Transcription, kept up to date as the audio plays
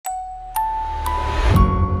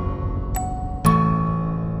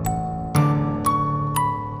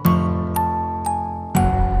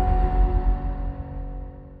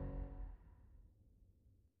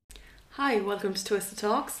Hi, welcome to Twisted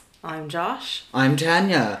Talks. I'm Josh. I'm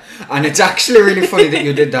Tanya. And it's actually really funny that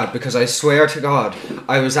you did that because I swear to God,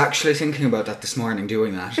 I was actually thinking about that this morning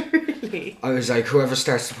doing that. Really? I was like, whoever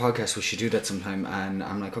starts the podcast, we should do that sometime. And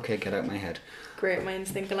I'm like, okay, get out my head. Great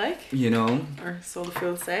minds think alike. You know? Or so the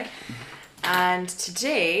fools say. And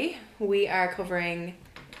today we are covering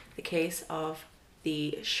the case of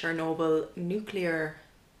the Chernobyl nuclear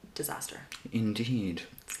disaster. Indeed.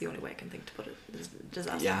 It's the only way I can think to put it.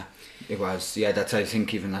 Disaster. Yeah, it was. Yeah, that's. I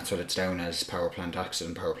think even that's what it's down as: power plant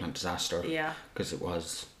accident, power plant disaster. Yeah. Because it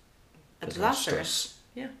was a disaster.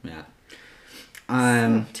 Yeah. Yeah.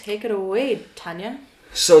 So take it away, Tanya.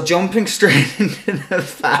 So jumping straight into the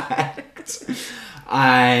facts.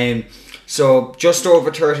 So just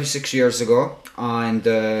over 36 years ago, on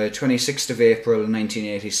the 26th of April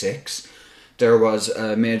 1986, there was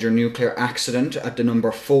a major nuclear accident at the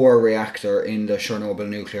number 4 reactor in the Chernobyl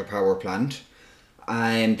nuclear power plant.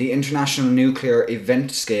 The International Nuclear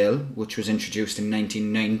Event Scale, which was introduced in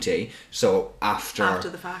 1990, so after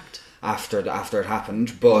the fact. After it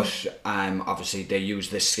happened, but obviously they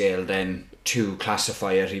used this scale then to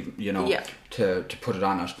classify it, you know, to put it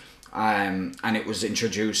on it. And it was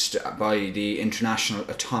introduced by the International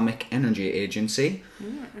Atomic Energy Agency,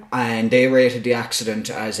 and they rated the accident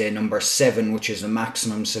as a number 7, which is the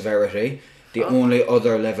maximum severity. The only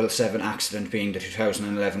other level 7 accident being the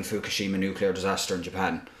 2011 Fukushima nuclear disaster in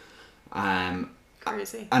Japan.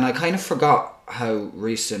 Crazy. And I kind of forgot how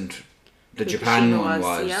recent the Japan one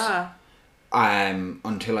was. Yeah.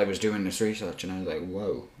 Until I was doing this research, and I was like,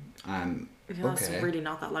 whoa. That's really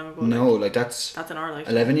not that long ago. No, like that's in our life.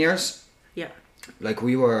 11 years? Yeah. Like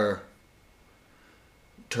we were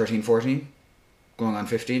 13, 14, going on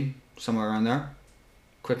 15, somewhere around there.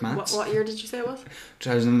 Quick maths. What year did you say it was?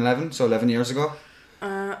 2011, so 11 years ago. We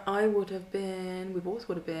both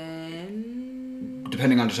would have been...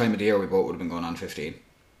 Depending on the time of the year, we both would have been going on 15.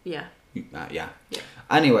 Yeah. Yeah.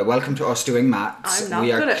 Anyway, welcome to us doing maths. I'm not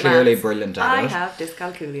we good are at clearly maths. brilliant at I it. have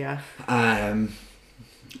dyscalculia.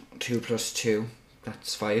 2 plus 2,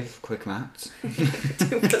 that's 5. Quick maths.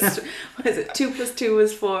 2 plus 2, what is it? 2 plus 2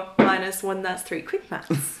 is 4, minus 1, that's 3. Quick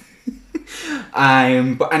maths.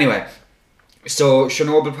 But anyway, so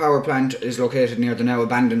Chernobyl power plant is located near the now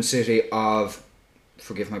abandoned city of,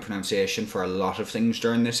 forgive my pronunciation for a lot of things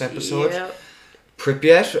during this episode. Yep.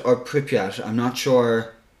 Pripyat or Pripyat, I'm not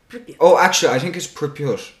sure. Pripyat. Oh, actually, I think it's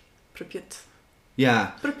Pripyat. Pripyat.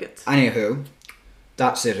 Yeah. Pripyat. Anywho,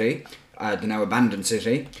 that city, the now abandoned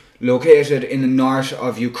city, located in the north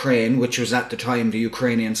of Ukraine, which was at the time the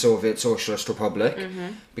Ukrainian Soviet Socialist Republic,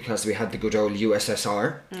 because we had the good old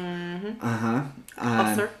USSR.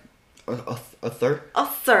 Uther.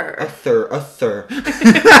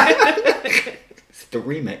 It's the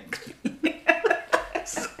remix.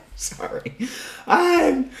 Sorry.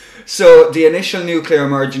 So the initial nuclear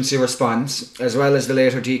emergency response, as well as the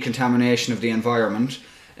later decontamination of the environment,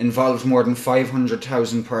 involved more than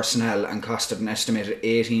 500,000 personnel and costed an estimated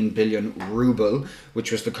 18 billion ruble,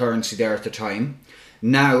 which was the currency there at the time.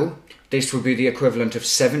 Now, this would be the equivalent of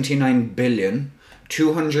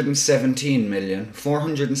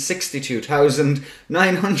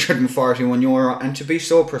 79,217,462,941 euro, and to be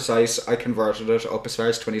so precise, I converted it up as far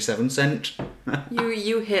as 27 cent.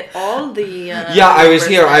 You hit all the... yeah, I was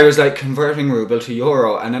here, I was like converting ruble to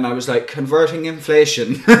euro, and then I was like converting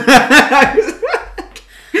inflation.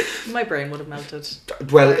 My brain would have melted.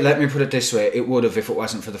 Well, let me put it this way. It would have if it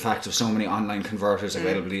wasn't for the fact of so many online converters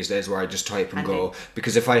available these days where I just type and go.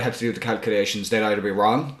 Because if I had to do the calculations, they'd either be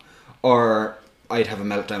wrong or I'd have a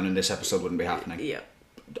meltdown and this episode wouldn't be happening. Yep.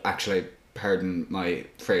 Actually, pardon my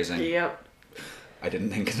phrasing. Yep. I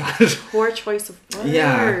didn't think of that. Poor choice of words.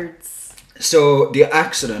 Yeah. So, the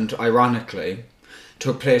accident, ironically,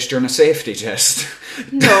 took place during a safety test.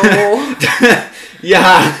 No.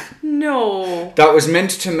 Yeah. No. That was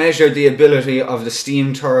meant to measure the ability of the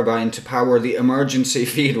steam turbine to power the emergency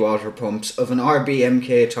feed water pumps of an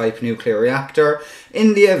RBMK type nuclear reactor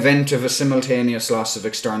in the event of a simultaneous loss of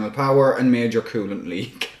external power and major coolant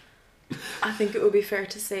leak. I think it would be fair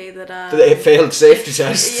to say that... They failed safety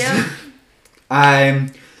tests. Yeah.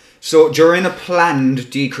 So during a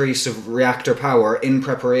planned decrease of reactor power in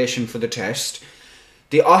preparation for the test,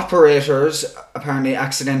 the operators apparently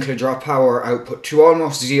accidentally dropped power output to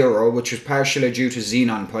almost zero, which was partially due to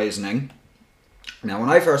xenon poisoning. Now, when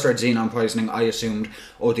I first heard xenon poisoning, I assumed,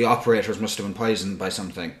 the operators must have been poisoned by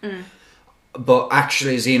something. But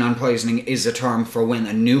actually, xenon poisoning is a term for when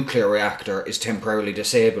a nuclear reactor is temporarily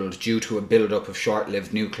disabled due to a build-up of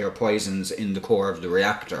short-lived nuclear poisons in the core of the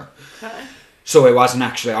reactor. Okay. So it wasn't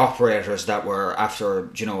actually operators that were after,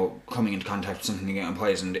 coming into contact with something and getting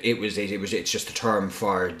poisoned. It's just a term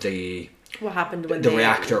for the What happened when the they,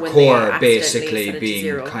 reactor when core they accidentally basically set it to being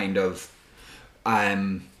zero? kind of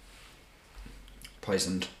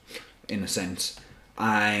poisoned in a sense.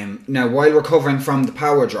 Now, while recovering from the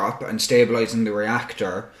power drop and stabilising the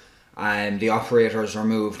reactor, the operators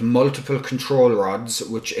removed multiple control rods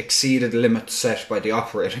which exceeded limits set by the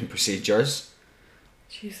operating procedures.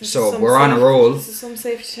 Jesus, So we're on a roll. This is some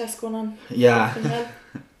safety test going on. Yeah. Fucking hell.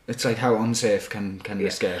 It's like, how unsafe can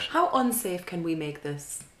this get? How unsafe can we make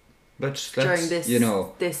this Let's during this, you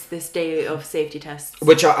know, this day of safety tests?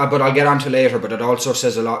 which but I'll get onto later. But it also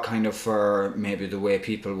says a lot, kind of, for maybe the way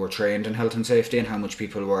people were trained in health and safety and how much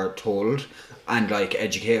people were told and like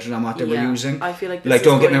educated on what they were using. I feel like this Like, is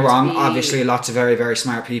don't get me going to wrong. be- Obviously, lots of very, very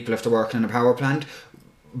smart people if they're working in a power plant,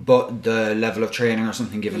 but the level of training or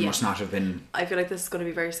something given must not have been. I feel like this is going to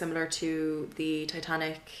be very similar to the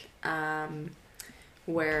Titanic,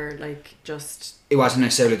 where like just It wasn't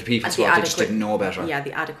necessarily the people's the fault; they just adequate- didn't know better. yeah,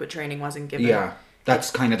 the adequate training wasn't given. Yeah, that's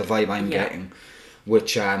kind of the vibe I'm Yeah. getting,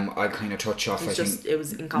 which I kind of touch off. I think it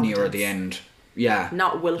was incompetence. near the end. Yeah.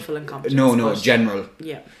 Not willful incompetence. No, but- general.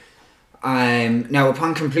 Yeah. Now,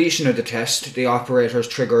 upon completion of the test, the operators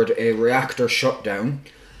triggered a reactor shutdown.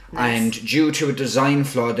 Nice. And due to a design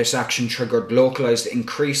flaw, this action triggered localized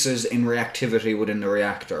increases in reactivity within the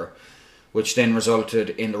reactor, which then resulted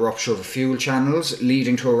in the rupture of the fuel channels,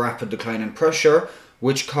 leading to a rapid decline in pressure,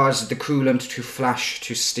 which caused the coolant to flash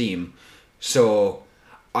to steam. So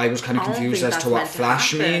I was kind of I don't confused think as that's to what meant to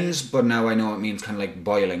flash happen. means, but now I know it means kind of like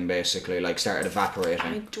boiling, basically, like started evaporating.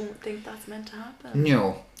 I don't think that's meant to happen.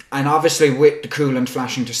 No. And obviously with the coolant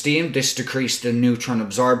flashing to steam, this decreased the neutron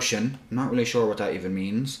absorption. I'm not really sure what that even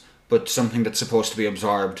means, but something that's supposed to be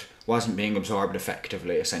absorbed wasn't being absorbed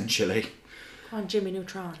effectively, essentially. Come on, Jimmy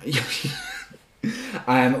Neutron.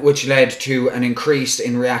 Which led to an increase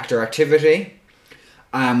in reactor activity,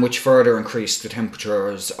 which further increased the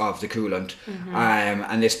temperatures of the coolant.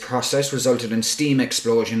 And this process resulted in steam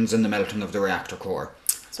explosions and the melting of the reactor core.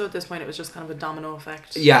 So at this point, it was just kind of a domino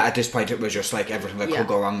effect. Yeah, at this point it was just like everything that Yeah. could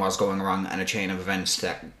go wrong was going wrong, and a chain of events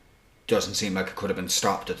that doesn't seem like it could have been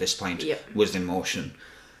stopped at this point was in motion.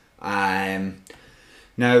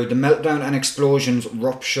 Now, the meltdown and explosions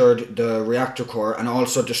ruptured the reactor core and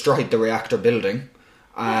also destroyed the reactor building.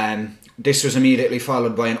 This was immediately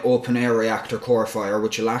followed by an open-air reactor core fire,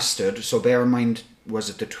 which lasted, so bear in mind, was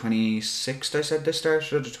it the 26th I said this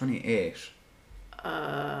started, or the 28th?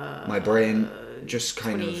 My brain just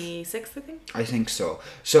kind 26th, I think? I think so.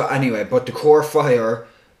 So anyway, but the core fire,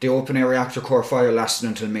 the open-air reactor core fire lasted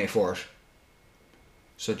until May 4th.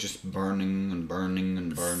 So just burning and burning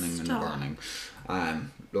and burning and burning.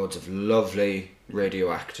 Loads of lovely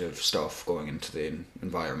radioactive stuff going into the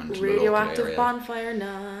environment. Radioactive in the local area. bonfire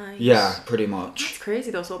night. Yeah, pretty much. That's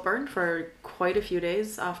crazy though, so it burned for quite a few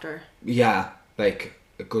days after. Yeah, like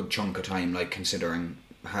a good chunk of time, like considering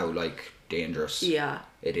how like dangerous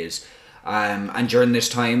it is. And during this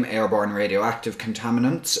time, airborne radioactive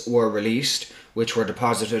contaminants were released, which were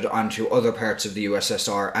deposited onto other parts of the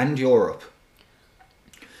USSR and Europe.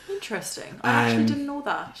 Interesting. I actually didn't know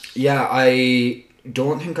that. Yeah, I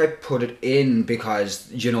don't think I put it in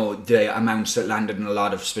because, you know, the amounts that landed in a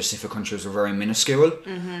lot of specific countries were very minuscule.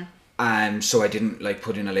 So I didn't like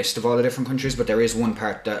put in a list of all the different countries, but there is one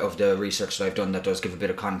part of the research that I've done that does give a bit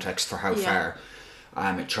of context for how far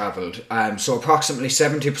it travelled. So approximately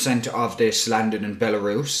 70% of this landed in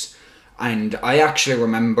Belarus, and I actually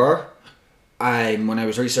remember when I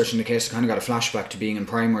was researching the case, I kind of got a flashback to being in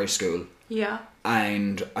primary school. Yeah.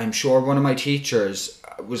 And I'm sure one of my teachers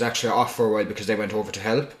was actually off for a while because they went over to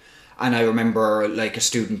help, and I remember like a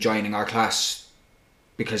student joining our class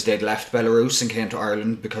because they'd left Belarus and came to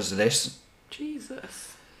Ireland because of this.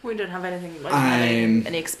 Jesus. We didn't have anything like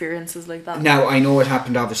any experiences like that. Now I know it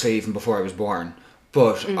happened obviously even before I was born,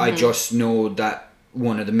 but I just know that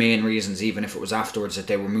one of the main reasons, even if it was afterwards, that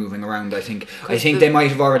they were moving around, I think they might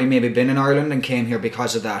have already maybe been in Ireland and came here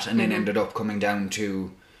because of that, and then ended up coming down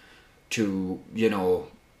to you know,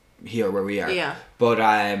 here where we are. Yeah. But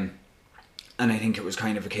and I think it was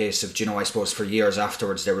kind of a case of, you know, I suppose for years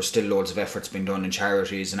afterwards there were still loads of efforts being done in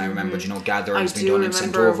charities, and I remember, you know, gatherings being done and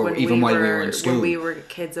sent over even while we were in school. When we were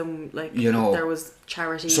kids and like, you know, there was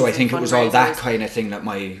charities. So I think it was all that fundraisers. kind of thing that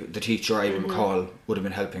the teacher I recall would have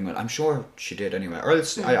been helping with. I'm sure she did anyway. Or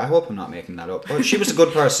else, I hope I'm not making that up. But she was a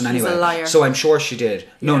good person anyway. She's a liar. So I'm sure she did.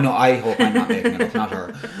 No, I hope I'm not making it up, not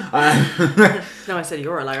her. No, I said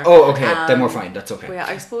you're a liar. Oh, okay, then we're fine. That's okay. But yeah,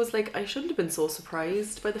 I suppose like I shouldn't have been so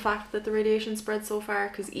surprised by the fact that the radiation spread so far,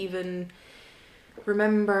 because even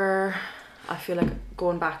remember, I feel like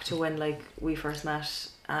going back to when like we first met,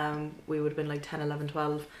 we would have been like 10, 11,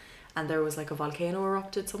 12, and there was like a volcano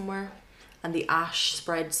erupted somewhere, and the ash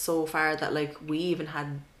spread so far that like we even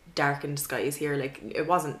had darkened skies here. Like it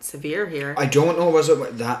wasn't severe here. I don't know, was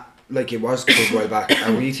it that, like it was a good while back.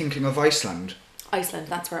 Are we thinking of Iceland? Iceland,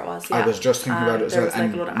 that's where it was. Yeah. I was just thinking about it as there well. was, like,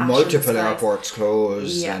 And a lot of ash in the multiple skies. airports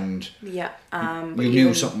closed, Yeah. and Yeah. you But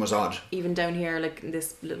knew something was odd. even down here, like in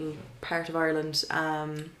this little part of Ireland,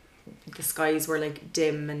 the skies were like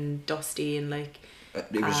dim and dusty and like.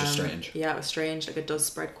 It was just strange. Yeah, it was strange. Like it does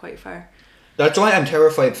spread quite far. That's why I'm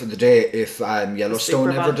terrified for the day if Yellowstone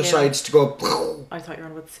ever volcano. decides to go. I thought you were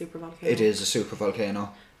on about the super volcano. It is a super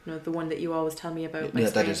volcano. No, the one that you always tell me about. Yeah, by that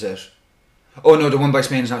Spain. is it. Oh no, the one by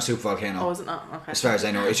Spain is not a super volcano. Oh, is it not? Okay. As far as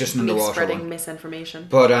I know, it's just an Me underwater spreading one. misinformation.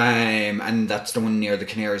 But and that's the one near the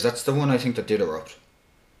Canaries. That's the one I think that did erupt.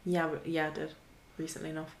 Yeah, it did. Recently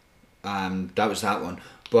enough. That was that one.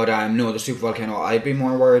 But no, the super volcano I'd be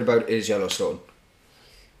more worried about is Yellowstone.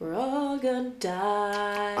 We're all gonna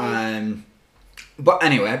die. But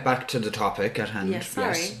anyway, back to the topic at hand. Yeah,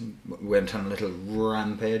 sorry. Yes, went on a little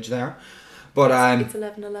rampage there. But It's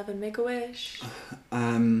 11:11. Make a wish.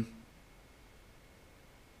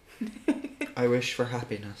 I wish for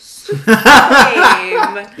happiness.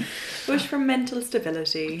 Same. Wish for mental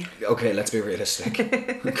stability. Okay, let's be realistic.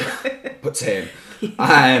 But same.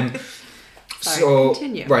 Sorry, So,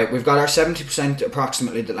 continue. right, we've got our 70%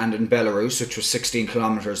 approximately that landed in Belarus, which was 16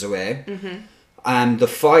 kilometres away. And the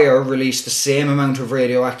fire released the same amount of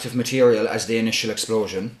radioactive material as the initial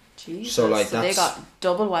explosion. Jesus. So, like, they that's... got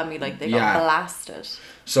double whammy. Like they Yeah. got blasted.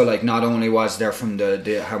 So, like, not only was there from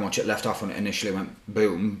the how much it left off when it initially went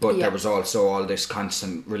boom, but Yeah. there was also all this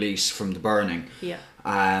constant release from the burning. Yeah.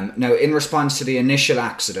 Now, in response to the initial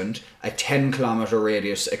accident, a 10-kilometre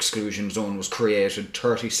radius exclusion zone was created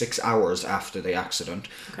 36 hours after the accident,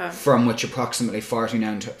 Okay. from which approximately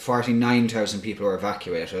 49,000 people were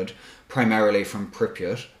evacuated, primarily from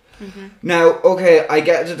Pripyat. Now, okay, I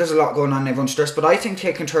get that there's a lot going on and everyone's stressed, but I think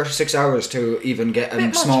taking 36 hours to even get a Bit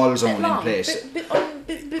much, small bit zone in long, place bit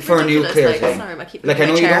for a ridiculous, nuclear like, thing. Sorry, I keep Like, I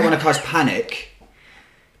know you don't want to cause panic,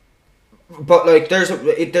 but like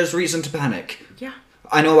there's reason to panic. Yeah.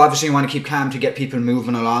 I know obviously you want to keep calm to get people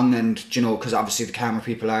moving along, and you know, because obviously the calmer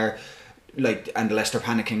people are, like, and the less they're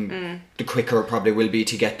panicking, the quicker it probably will be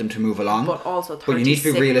to get them to move along. But also, But you need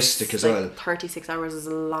to be realistic as well. 36 hours is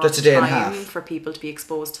a lot That's a of day and time a half. for people to be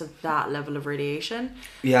exposed to that level of radiation.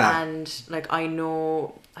 Yeah. And like I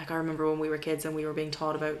know, like I remember when we were kids and we were being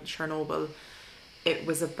taught about Chernobyl, it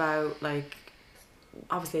was about like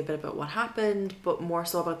obviously a bit about what happened, but more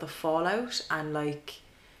so about the fallout and like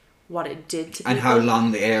what it did to people. And how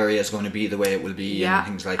long the area is going to be the way it will be, and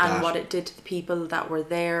things like that. And what it did to the people that were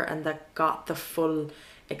there and that got the full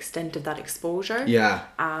extent of that exposure. Yeah.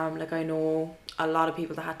 Like I know a lot of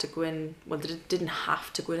people that had to go in, well, they didn't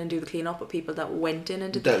have to go in and do the cleanup, but people that went in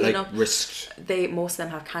and did the That cleanup, like risked. most of them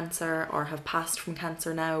have cancer or have passed from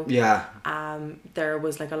cancer now. Yeah. There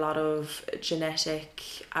was like a lot of genetic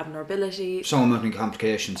abnormality. So many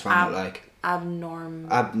complications from it, like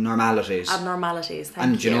abnormalities. Abnormalities.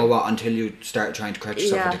 And Thank you know what? Until you start trying to correct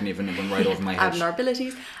yourself, Yeah. it didn't even went right over my head.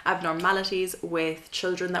 Abnormalities with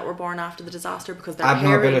children that were born after the disaster because their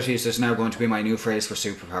Abnormalities is now going to be my new phrase for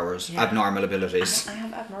superpowers. Yeah. Abnormal abilities. I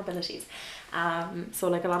have abnormalities. So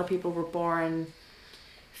like a lot of people were born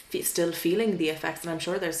still feeling the effects, and I'm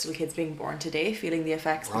sure there's still kids being born today feeling the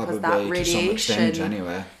effects because that Probably to some extent radiation.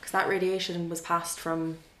 anyway. Because that radiation was passed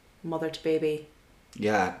from mother to baby,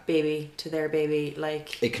 Yeah. baby to their baby,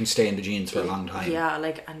 like. It can stay in the genes for a long time. Yeah,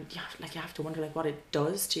 like, and you have to wonder like what it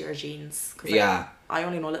does to your genes. 'Cause, like, Yeah. I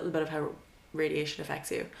only know a little bit of how radiation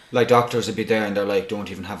affects you. Like doctors would be there and they're like,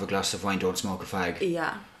 don't even have a glass of wine, don't smoke a fag.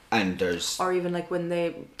 Yeah. And there's... Or even like when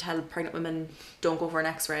they tell pregnant women don't go for an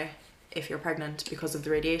X-ray if you're pregnant because of the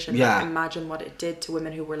radiation. Yeah. Like, imagine what it did to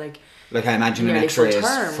women who were like. Like I imagine an nearly X-ray full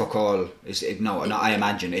term. is fuck all. I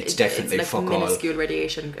imagine it's definitely like fuck all. minuscule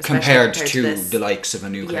radiation Compared to to this. the likes of a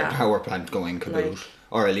nuclear Yeah. power plant going kaboot. Like-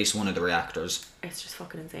 or at least one of the reactors. It's just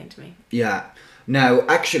fucking insane to me. Yeah. Now,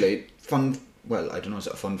 actually, well, I don't know, is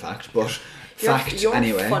it a fun fact, but Your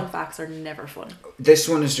anyway. fun facts are never fun. This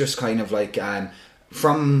one is just kind of like,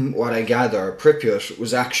 from what I gather, Pripyat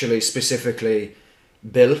was actually specifically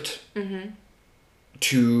built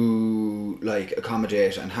to like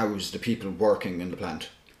accommodate and house the people working in the plant.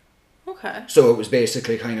 Okay. So it was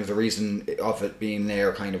basically kind of the reason of it being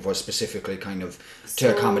there kind of was specifically kind of to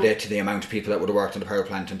So- accommodate to the amount of people that would have worked in the power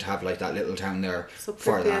plant and to have like that little town there So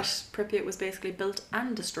for that. Pripyat was basically built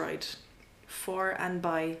and destroyed for and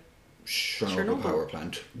by. Chernobyl power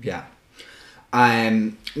plant. Yeah.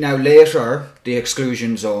 Now later, the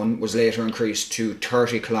exclusion zone was later increased to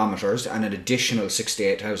 30 kilometres and an additional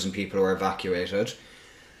 68,000 people were evacuated.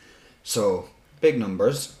 So, big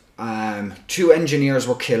numbers. 2 engineers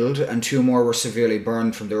were killed and 2 more were severely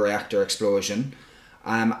burned from the reactor explosion.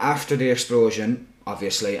 After the explosion,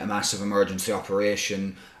 obviously a massive emergency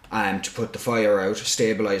operation to put the fire out,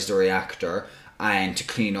 stabilise the reactor, and to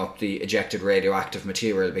clean up the ejected radioactive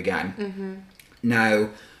material began. Mm-hmm. Now,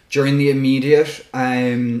 during the immediate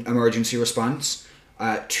emergency response,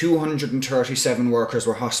 237 workers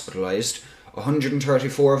were hospitalised.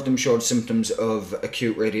 134 of them showed symptoms of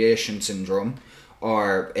acute radiation syndrome,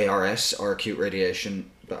 or ARS, or acute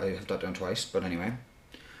radiation. I have that down twice, but anyway.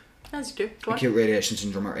 As you do. Go on. Acute radiation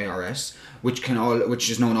syndrome, or ARS, which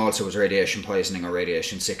is known also as radiation poisoning or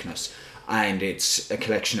radiation sickness. And it's a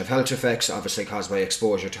collection of health effects, obviously caused by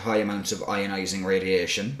exposure to high amounts of ionising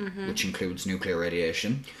radiation, Mm-hmm. which includes nuclear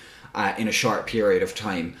radiation, in a short period of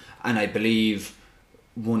time. And I believe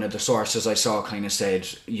one of the sources I saw kind of said,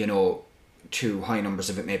 to high numbers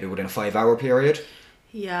of it maybe within a 5-hour period.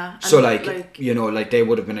 Yeah. So they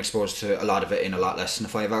would have been exposed to a lot of it in a lot less than a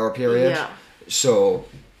 5-hour period. Yeah. So,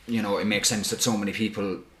 it makes sense that so many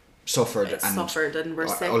people suffered and were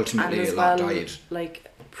sick. Ultimately, and as a lot well, died.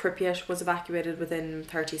 Like, Pripyat was evacuated within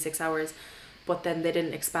 36 hours, but then they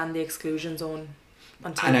didn't expand the exclusion zone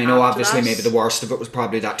until And I know after obviously that. maybe the worst of it was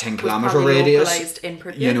probably that 10-kilometre probably radius. localised in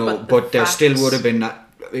Pripyat, but there still would have been that.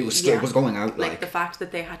 It was still, Yeah. it was going out Like the fact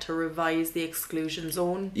that they had to revise the exclusion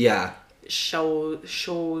zone yeah.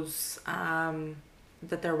 shows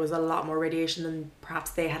that there was a lot more radiation than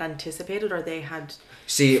perhaps they had anticipated or they had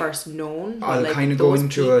first known. But I'll kind of go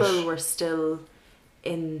into it. People were still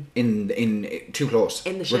in too close.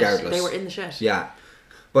 in the shit. Regardless, They were in the shit. Yeah,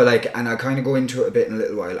 but and I'll kind of go into it a bit in a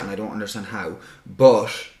little while, and I don't understand how,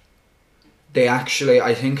 but they actually,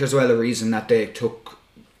 I think as well, a reason that they took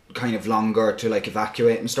kind of longer to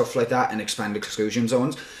evacuate and stuff like that and expand exclusion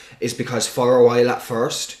zones is because for a while at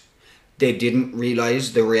first they didn't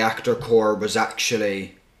realise the reactor core was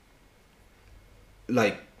actually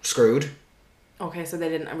screwed. Okay, so they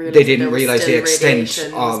didn't realise. They didn't realise the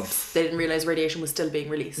extent of. They didn't realise radiation was still being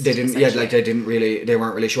released. They didn't. Yeah, they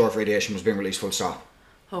weren't really sure if radiation was being released. Full stop.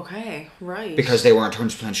 Okay, right. Because they weren't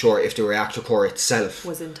 100% sure if the reactor core itself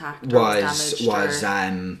was intact, or was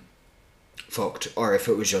fucked, or if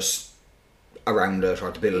it was just around it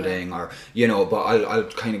or the building, or But I'll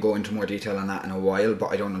kind of go into more detail on that in a while. But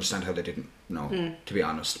I don't understand how they didn't know, to be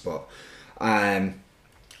honest. But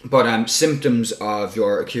symptoms of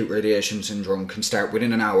your acute radiation syndrome can start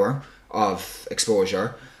within an hour of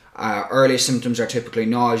exposure. Early symptoms are typically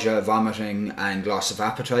nausea, vomiting, and loss of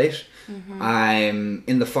appetite. Mm-hmm.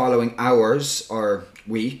 In the following hours or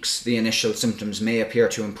weeks, the initial symptoms may appear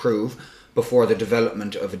to improve before the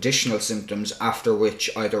development of additional symptoms, after which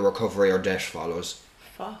either recovery or death follows.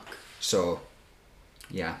 Fuck. So,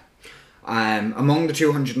 yeah. Among the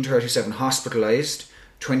 237 hospitalised,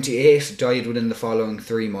 28 died within the following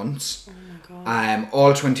 3 months. Oh my god.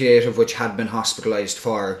 All 28 of which had been hospitalised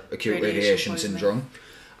for acute radiation poisoning. syndrome.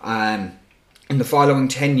 In the following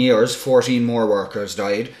 10 years, 14 more workers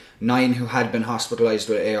died, 9 who had been hospitalised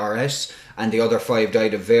with ARS, and the other 5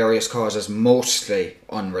 died of various causes, mostly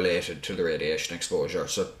unrelated to the radiation exposure.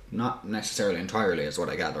 So not necessarily entirely, is what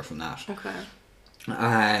I gather from that. Okay.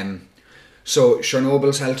 So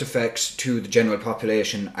Chernobyl's health effects to the general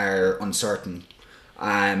population are uncertain.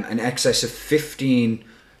 An excess of 15...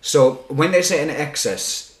 So when they say an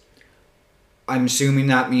excess, I'm assuming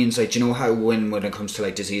that means how when it comes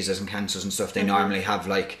to diseases and cancers and stuff, they normally have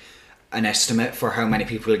an estimate for how many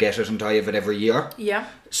people get it and die of it every year. Yeah.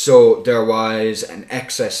 So there was an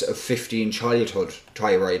excess of 15 childhood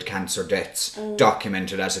thyroid cancer deaths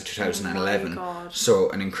documented as of 2011. Oh my God. So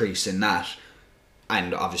an increase in that.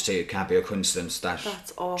 And obviously it can't be a coincidence that,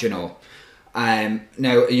 That's awful.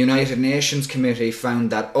 Now, a United Nations committee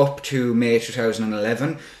found that up to May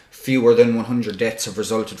 2011, fewer than 100 deaths have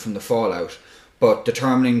resulted from the fallout. But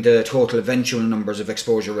determining the total eventual numbers of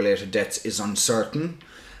exposure-related deaths is uncertain.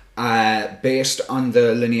 Based on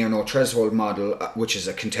the linear no-threshold model, which is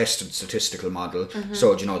a contested statistical model,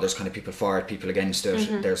 so there's kind of people for it, people against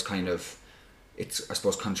it. There's kind of, it's I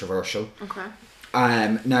suppose controversial. Okay.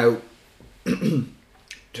 Now,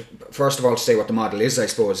 first of all, to say what the model is, I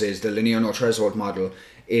suppose, is the linear no-threshold model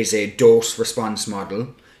is a dose-response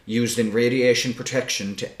model used in radiation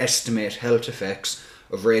protection to estimate health effects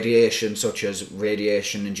of radiation, such as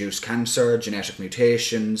radiation-induced cancer, genetic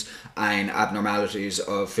mutations, and abnormalities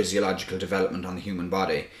of physiological development on the human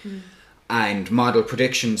body. And model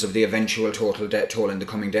predictions of the eventual total death toll in the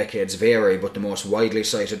coming decades vary, but the most widely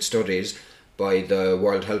cited studies by the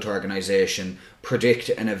World Health Organization predict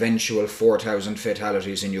an eventual 4,000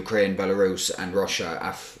 fatalities in Ukraine, Belarus, and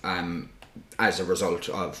Russia as a result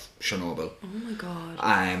of Chernobyl. Oh my god.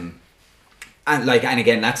 And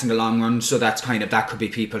again, that's in the long run, so that's that could be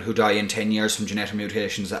people who die in 10 years from genetic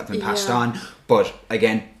mutations that have been passed on. But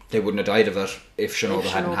again, they wouldn't have died of it if Chernobyl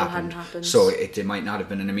hadn't happened. So it might not have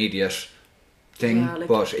been an immediate thing,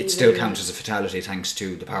 but it still counts as a fatality thanks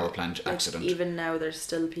to the power plant accident. Even now, there's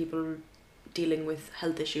still people dealing with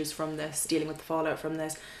health issues from this, dealing with the fallout from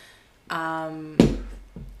this.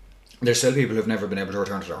 There's still people who've never been able to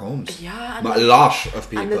return to their homes. Yeah, but a lot of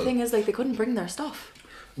people. And the thing is, they couldn't bring their stuff.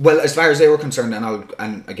 Well, as far as they were concerned,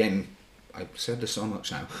 and again, I've said this so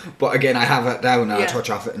much now, but again, I have it down. I'll touch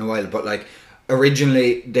off it in a while. But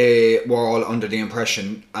originally, they were all under the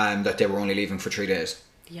impression that they were only leaving for 3 days.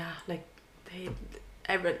 Yeah,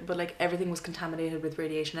 everything was contaminated with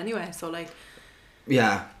radiation anyway. So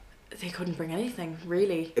yeah. They couldn't bring anything,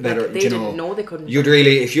 really. They didn't know they couldn't. You'd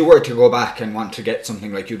really, if you were to go back and want to get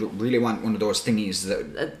something, you'd really want one of those thingies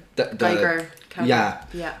that Geiger counter.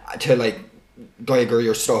 Yeah. To Geiger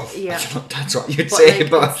your stuff. Yeah. I don't know if that's what you'd say,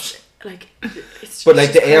 but it's but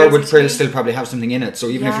the air would still probably have something in it. So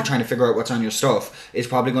even if you're trying to figure out what's on your stuff, it's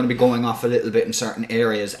probably going to be going off a little bit in certain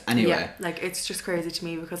areas anyway. Yeah, it's just crazy to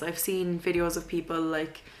me because I've seen videos of people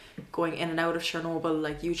going in and out of Chernobyl,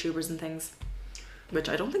 YouTubers and things. Which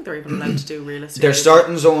I don't think they're even allowed to do realistically. There's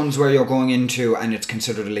certain zones where you're going into and it's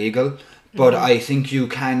considered illegal. But I think you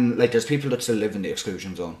can, there's people that still live in the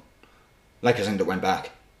exclusion zone. As in that went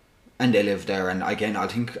back. And they live there. And again, I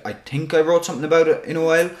think I wrote something about it in a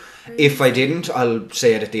while. If I didn't, I'll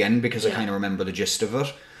say it at the end because I kind of remember the gist of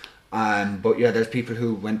it. But yeah, there's people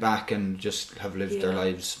who went back and just have lived their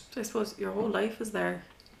lives. I suppose your whole life is there.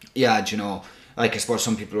 Yeah, do you know... I suppose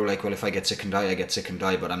some people are well, if I get sick and die, I get sick and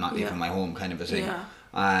die, but I'm not leaving my home, kind of a thing. Yeah.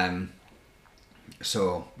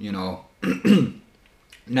 So,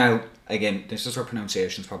 now, again, this is where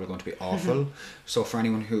pronunciation is probably going to be awful. So for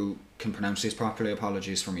anyone who can pronounce these properly,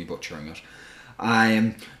 apologies for me butchering it.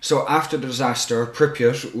 So after the disaster,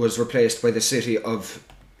 Pripyat was replaced by the city of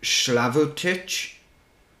Slavutich.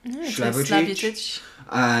 Slavutich.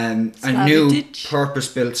 A new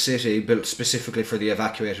purpose-built city built specifically for the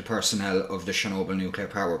evacuated personnel of the Chernobyl nuclear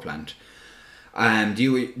power plant.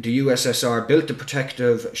 The USSR built the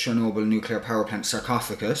protective Chernobyl nuclear power plant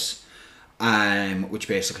sarcophagus, which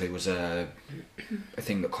basically was a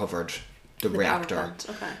thing that covered the reactor.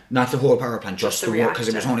 Okay. Not the whole power plant, just the one, because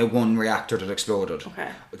it was only one reactor that exploded. Okay.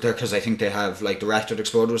 Because I think they have, the reactor that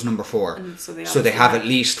exploded was number 4. And so they have at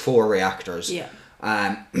least 4 reactors. Yeah.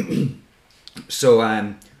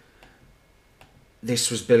 So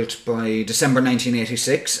this was built by December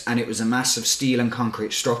 1986, and it was a massive steel and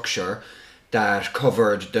concrete structure that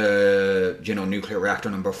covered the nuclear reactor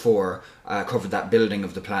number 4, covered that building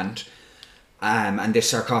of the plant, and this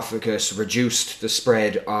sarcophagus reduced the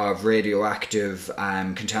spread of radioactive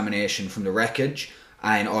contamination from the wreckage,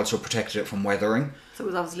 and also protected it from weathering. So it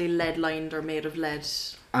was obviously lead lined or made of lead.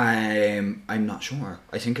 I'm not sure.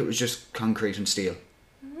 I think it was just concrete and steel.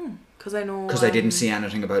 Because I know. Because I didn't see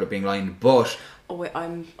anything about it being lined, but. Oh wait,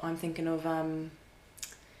 I'm thinking of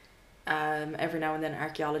every now and then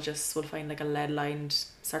archaeologists will find a lead lined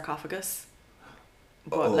sarcophagus,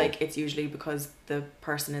 but it's usually because the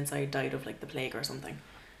person inside died of the plague or something.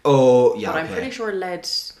 Oh yeah. But I'm pretty sure lead.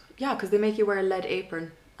 Yeah, because they make you wear a lead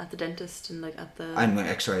apron at the dentist and at the. And with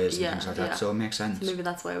X-rays and things like that, so it makes sense. So maybe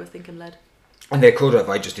that's why I was thinking lead. And they could have.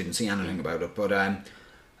 I just didn't see anything about it, but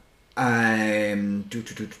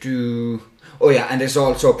Oh yeah, and this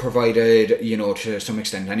also provided, to some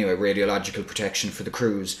extent anyway, radiological protection for the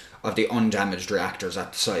crews of the undamaged reactors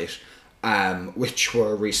at the site, which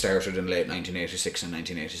were restarted in late 1986 and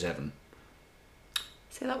 1987.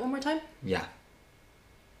 Say that one more time? Yeah.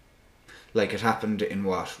 It happened in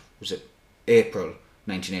April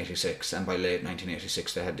 1986, and by late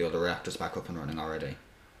 1986 they had the other reactors back up and running already.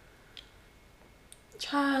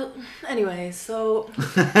 Anyway, so...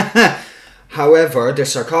 However, the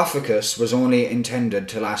sarcophagus was only intended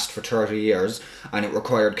to last for 30 years, and it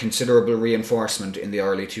required considerable reinforcement in the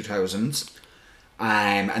early 2000s.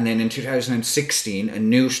 And then in 2016, a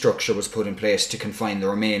new structure was put in place to confine the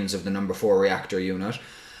remains of the number 4 reactor unit,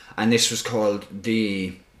 and this was called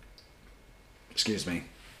the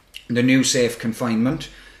new safe confinement.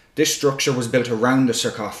 This structure was built around the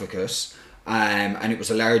sarcophagus, and it was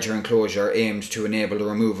a larger enclosure aimed to enable the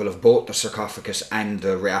removal of both the sarcophagus and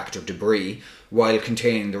the reactor debris while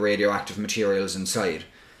containing the radioactive materials inside.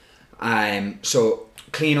 So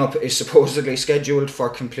cleanup is supposedly scheduled for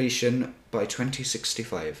completion by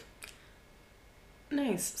 2065.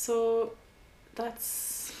 Nice. So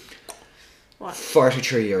that's what?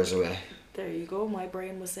 43 years away. There you go. My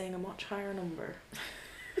brain was saying a much higher number.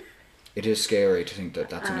 It is scary to think that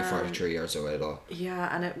that's only 43 years away though.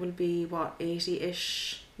 Yeah, and it will be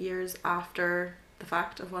 80-ish years after the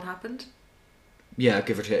fact of what happened. Yeah,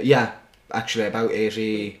 give or take. Yeah, actually about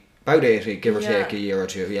 80, give or take a year or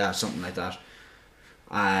two. Yeah, something like that.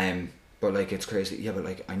 But like it's crazy. Yeah, but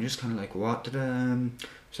like I'm just kind of like, what did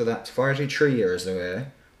so that's 43 years away.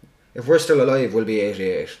 If we're still alive, we'll be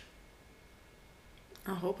 88.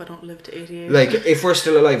 I hope I don't live to 88. Like, if we're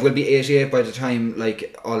still alive, we'll be 88 by the time,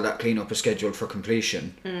 like, all that cleanup is scheduled for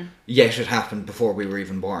completion. Yet it happened before we were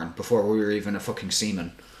even born. Before we were even a fucking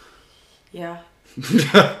semen. Yeah.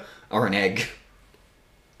 Or an egg.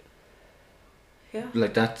 Yeah.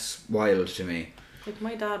 Like, that's wild to me. Like,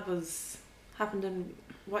 my dad happened in,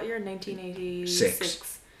 what year?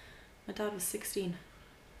 1986. My dad was 16.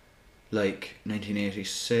 Like,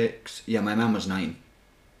 1986. Yeah, my mum was 9.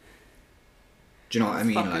 Do you know what I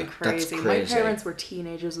mean? Like, crazy. That's crazy. My parents were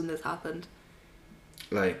teenagers when this happened.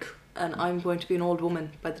 Like... And I'm going to be an old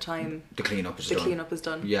woman by the time... The cleanup is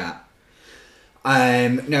done. Yeah.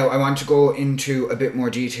 Now, I want to go into a bit more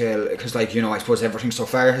detail, because, like, you know, I suppose everything so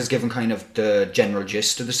far has given kind of the general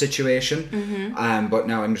gist of the situation. Mm-hmm. But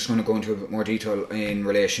now I'm just going to go into a bit more detail in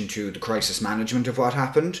relation to the crisis management of what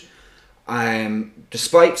happened.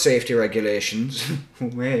 Despite safety regulations...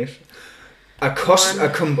 Wait... A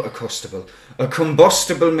combustible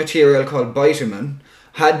material called bitumen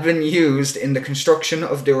had been used in the construction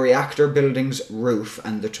of the reactor building's roof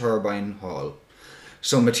and the turbine hall.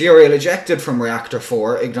 So material ejected from reactor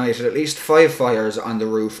 4 ignited at least 5 fires on the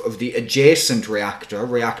roof of the adjacent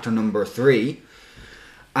reactor number 3,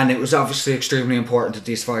 and it was obviously extremely important that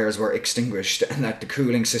these fires were extinguished and that the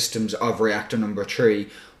cooling systems of reactor number 3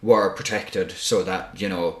 were protected so that, you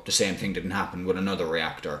know, the same thing didn't happen with another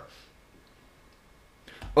reactor.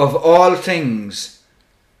 Of all things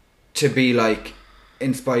to be like,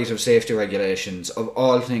 in spite of safety regulations, of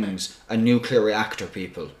all things, a nuclear reactor,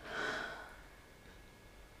 people.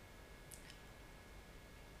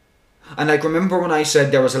 And like, remember when I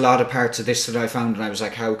said there was a lot of parts of this that I found and I was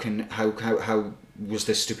like, how was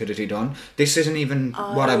this stupidity done? This isn't even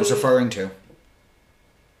what I was referring to.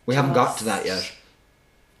 We haven't got to that yet.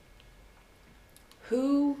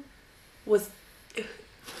 Who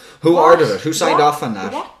ordered it? Who signed off on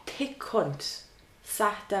that? What thick cunt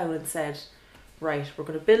sat down and said, right, we're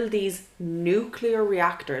going to build these nuclear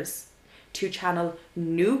reactors to channel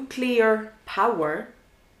nuclear power,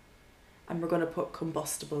 and we're going to put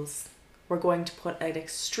combustibles. We're going to put an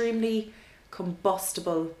extremely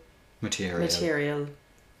combustible material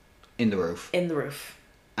in the roof.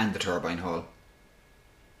 And the turbine hall.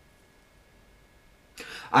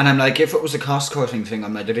 And I'm like, if it was a cost-cutting thing,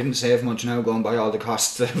 I'm like, they didn't save much now going by all the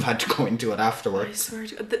costs that have had to go into it afterwards. I swear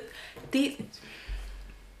to God.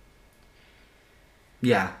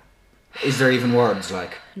 Yeah. Is there even words,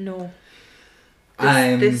 like? No.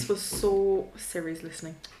 This was so... Siri's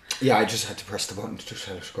listening. Yeah, I just had to press the button to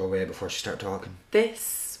tell her to go away before she started talking.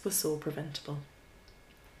 This was so preventable.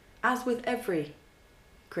 As with every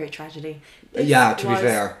great tragedy. Yeah, to be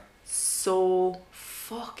fair. So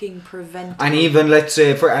fucking preventable. And even, let's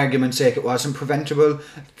say, for argument's sake, it wasn't preventable.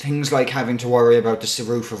 Things like having to worry about the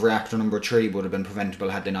roof of reactor number 3 would have been preventable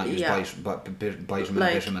had they not used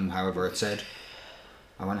bitumen, however it's said.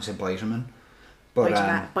 I want to say bitumen.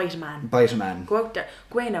 But, bitumen. Go out there.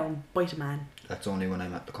 Go in now and bite a man. That's only when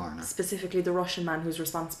I'm at the corner. Specifically the Russian man who's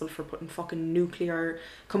responsible for putting fucking nuclear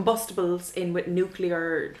combustibles in with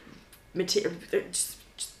nuclear material.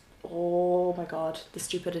 Oh my God, the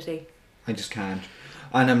stupidity. I just can't.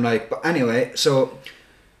 And I'm like, but anyway, so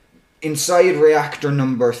inside reactor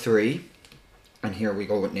number 3, and here we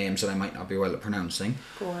go with names that I might not be well at pronouncing.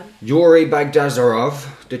 Go on. Yuri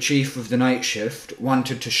Bagdazarov, the chief of the night shift,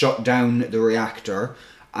 wanted to shut down the reactor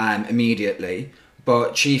immediately,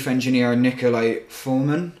 but Chief Engineer Nikolai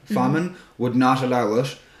Fomin would not allow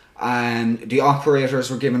it. And the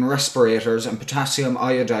operators were given respirators and potassium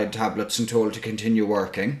iodide tablets and told to continue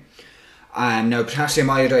working. Now, potassium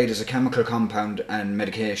iodide is a chemical compound and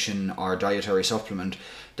medication or dietary supplement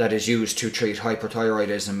that is used to treat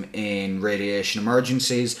hyperthyroidism in radiation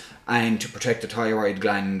emergencies and to protect the thyroid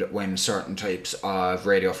gland when certain types of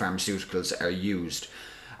radiopharmaceuticals are used.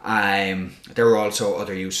 There are also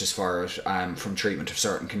other uses for it, from treatment of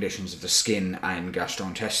certain conditions of the skin and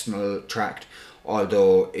gastrointestinal tract,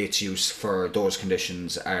 although its use for those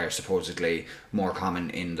conditions are supposedly more common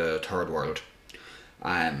in the third world.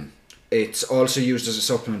 It's also used as a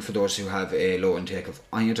supplement for those who have a low intake of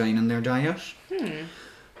iodine in their diet.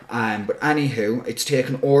 But anywho, it's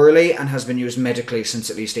taken orally and has been used medically since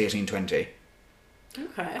at least 1820.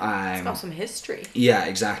 Okay, it's got some history. Yeah,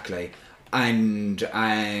 exactly. And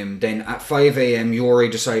then at 5 a.m. Yuri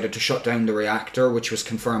decided to shut down the reactor, which was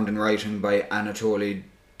confirmed in writing by Anatoly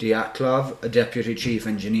Dyatlov, a deputy chief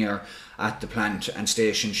engineer at the plant, and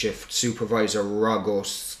station shift supervisor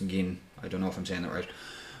Rogosgin. I don't know if I'm saying that right.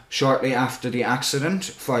 Shortly after the accident,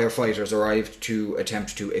 firefighters arrived to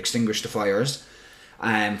attempt to extinguish the fires.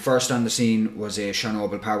 First on the scene was a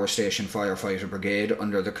Chernobyl power station firefighter brigade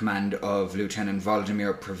under the command of Lieutenant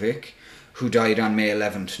Vladimir Previk, who died on May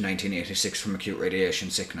 11th, 1986 from acute radiation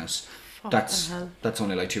sickness. That's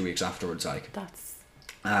only like 2 weeks afterwards.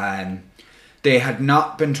 They had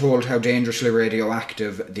not been told how dangerously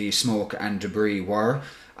radioactive the smoke and debris were,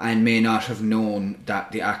 and may not have known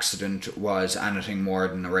that the accident was anything more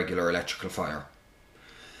than a regular electrical fire.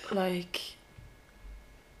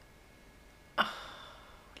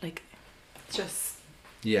 Just...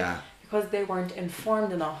 Yeah. Because they weren't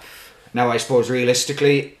informed enough. Now, I suppose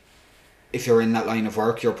realistically, if you're in that line of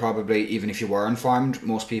work, you're probably, even if you were informed,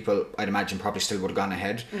 most people, I'd imagine, probably still would have gone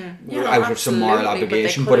ahead out of some moral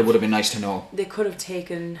obligation, but it would have been nice to know. They could have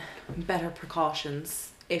taken better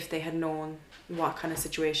precautions if they had known what kind of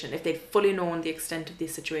situation. If they'd fully known the extent of the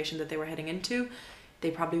situation that they were heading into, they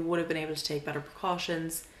probably would have been able to take better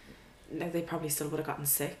precautions. They probably still would have gotten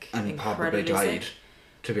sick. And probably died,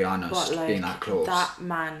 to be honest, but, being that close. That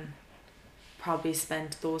man probably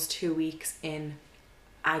spent those 2 weeks in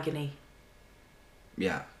agony.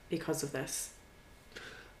 Yeah. Because of this.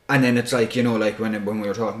 And then it's like, you know, like when we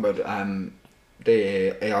were talking about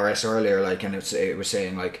the ARS earlier, like, and it was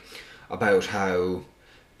saying like about how,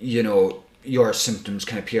 you know, your symptoms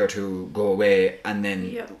can appear to go away and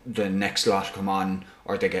then the next lot come on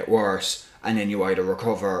or they get worse and then you either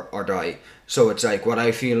recover or die. So it's like what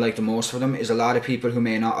I feel like the most for them is a lot of people who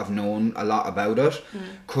may not have known a lot about it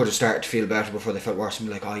could have started to feel better before they felt worse and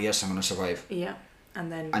be like, oh yes, I'm going to survive. Yeah.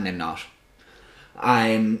 And then not.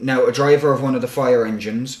 Now, a driver of one of the fire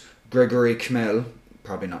engines, Grigory Kmel,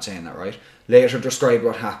 probably not saying that right, later described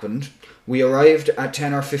what happened. We arrived at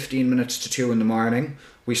 10 or 15 minutes to 2 in the morning.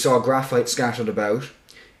 We saw graphite scattered about.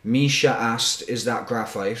 Misha asked, is that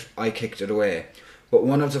graphite? I kicked it away. But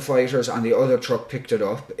one of the fighters on the other truck picked it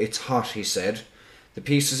up. It's hot, he said. The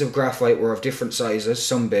pieces of graphite were of different sizes,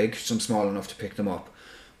 some big, some small enough to pick them up.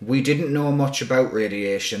 We didn't know much about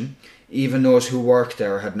radiation. Even those who worked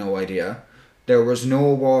there had no idea. There was no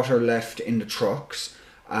water left in the trucks.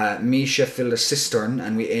 Misha filled a cistern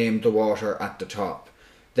and we aimed the water at the top.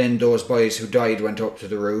 Then those boys who died went up to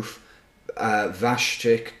the roof.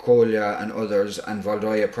 Vashtik, Kolya and others, and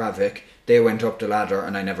Valdoya Pravik, they went up the ladder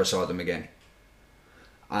and I never saw them again.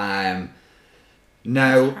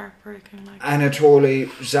 Now, Anatoly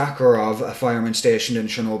Zakharov, a fireman stationed in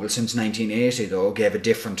Chernobyl since 1980 though, gave a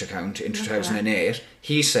different account in 2008.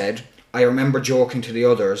 He said, I remember joking to the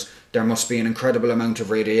others, there must be an incredible amount of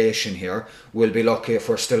radiation here. We'll be lucky if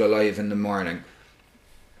we're still alive in the morning.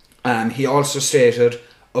 He also stated,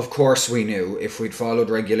 of course we knew if we'd followed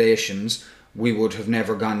regulations, we would have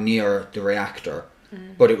never gone near the reactor.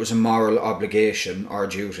 But it was a moral obligation, our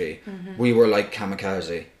duty. We were like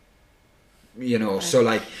kamikaze. You know, so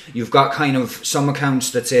like, you've got kind of some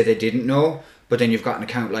accounts that say they didn't know, but then you've got an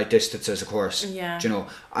account like this that says, of course, you know.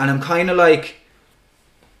 And I'm kind of like,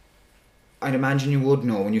 I'd imagine you would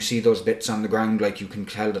know when you see those bits on the ground, like you can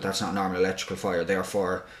tell that that's not a normal electrical fire,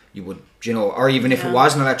 therefore you would, you know, or even if it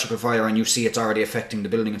was an electrical fire and you see it's already affecting the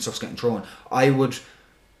building and stuff's getting thrown, I would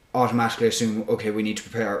automatically assume, okay, we need to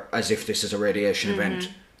prepare as if this is a radiation event.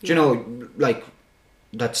 Do you know, like,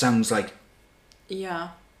 that sounds like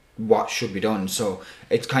what should be done. So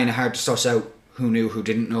it's kind of hard to suss out who knew, who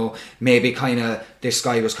didn't know. Maybe kind of this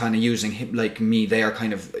guy was kind of using, like me there,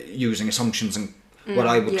 kind of using assumptions and what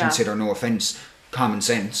I would consider, no offence, common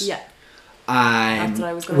sense. That's what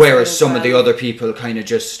I was whereas some of the other people kind of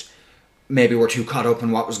just maybe were too caught up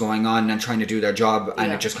in what was going on and trying to do their job,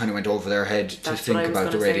 and it just kind of went over their head to think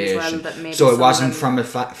about the radiation. So it wasn't from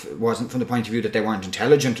the point of view that they weren't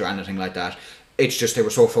intelligent or anything like that. It's just they were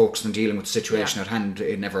so focused on dealing with the situation at hand,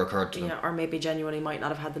 it never occurred to them. Or maybe genuinely might not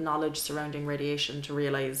have had the knowledge surrounding radiation to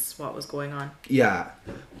realise what was going on. Yeah,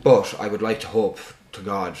 but I would like to hope to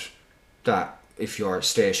God that if you're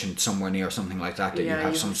stationed somewhere near something like that, that you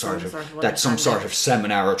have some sort of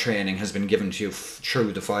seminar or training has been given to you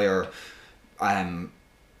through the fire, I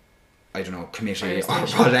don't know, committee or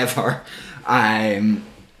whatever, on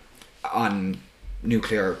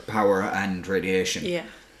nuclear power and radiation.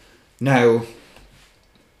 Now,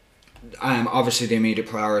 obviously the immediate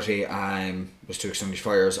priority was to extinguish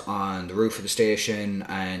fires on the roof of the station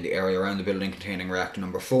and the area around the building containing reactor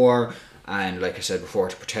number 4, and like I said before,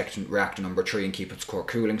 to protect reactor number 3 and keep its core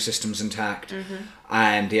cooling systems intact.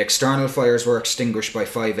 And the external fires were extinguished by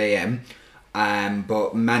 5 a.m,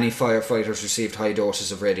 but many firefighters received high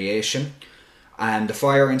doses of radiation. And the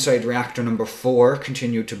fire inside reactor number 4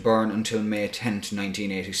 continued to burn until May 10th,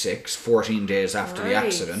 1986, 14 days after the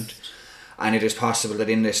accident. And it is possible that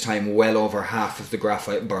in this time, well over half of the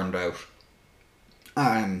graphite burned out.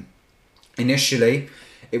 Initially,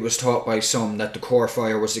 it was thought by some that the core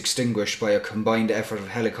fire was extinguished by a combined effort of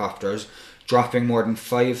helicopters dropping more than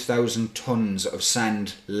 5,000 tons of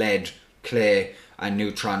sand, lead, clay and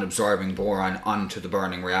neutron-absorbing boron onto the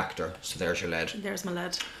burning reactor. So there's your lead. There's my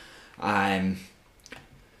lead.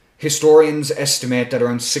 Historians estimate that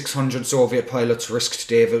around 600 Soviet pilots risked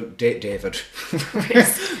David. They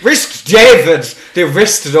risked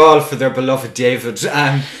it all for their beloved David.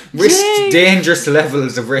 Risked dangerous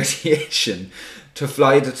levels of radiation to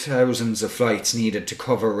fly the thousands of flights needed to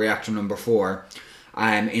cover reactor number 4.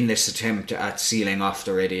 In this attempt at sealing off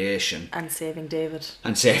the radiation. And saving David.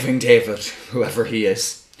 Whoever he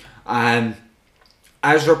is.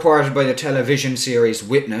 As reported by the television series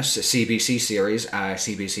Witness, a CBC series,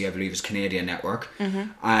 CBC I believe is Canadian network,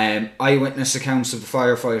 eyewitness accounts of the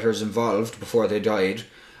firefighters involved before they died.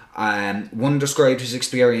 One described his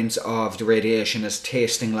experience of the radiation as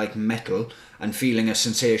tasting like metal and feeling a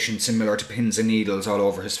sensation similar to pins and needles all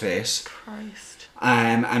over his face. Christ.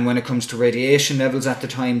 And when it comes to radiation levels at the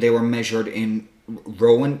time, they were measured in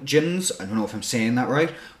Roentgens. I don't know if I'm saying that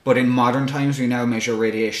right, but in modern times we now measure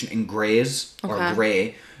radiation in grays or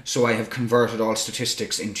grey. So I have converted all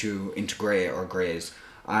statistics into grey or greys.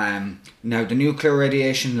 Now the nuclear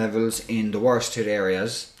radiation levels in the worst hit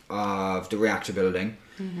areas of the reactor building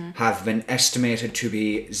have been estimated to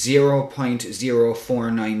be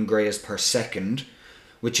 0.049 grays per second,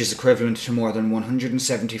 which is equivalent to more than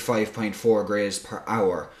 175.4 grays per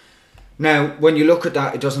hour. Now, when you look at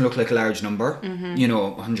that, it doesn't look like a large number,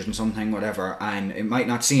 100 and something, whatever, and it might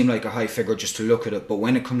not seem like a high figure just to look at it, but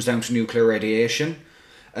when it comes down to nuclear radiation,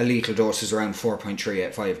 a lethal dose is around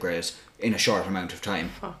 4.385 grays in a short amount of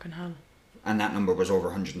time. Fucking hell. And that number was over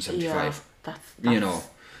 175. That's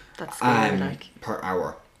that's scary, per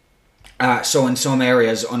hour. So in some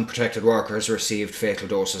areas, unprotected workers received fatal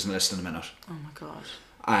doses in less than a minute. Oh my god.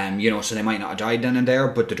 So they might not have died then and there,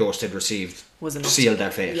 but the dose they'd received sealed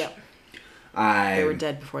their fate. Yeah. They were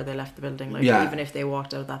dead before they left the building. Even if they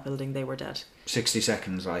walked out of that building, they were dead. 60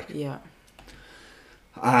 seconds, Yeah.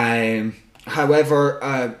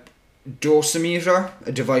 However, dosimeter,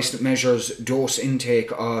 a device that measures dose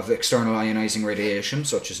intake of external ionizing radiation,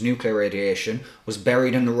 such as nuclear radiation, was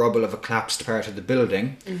buried in the rubble of a collapsed part of the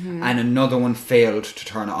building, and another one failed to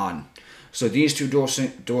turn it on. So these two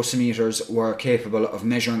dosimeters were capable of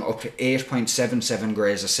measuring up to 8.77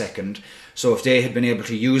 grays a second. So if they had been able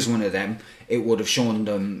to use one of them, it would have shown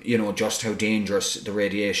them, just how dangerous the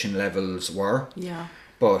radiation levels were. Yeah.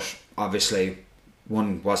 But obviously,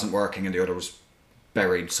 one wasn't working and the other was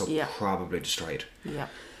buried, so probably destroyed. Yeah.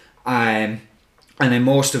 And then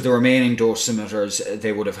most of the remaining dosimeters,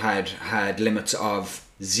 they would have had limits of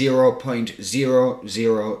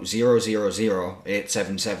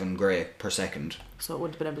 0.0000877 gray per second. So it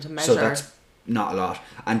would have been able to measure. So that's not a lot.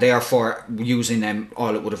 And therefore, using them,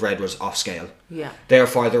 all it would have read was off scale. Yeah.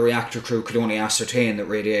 Therefore, the reactor crew could only ascertain that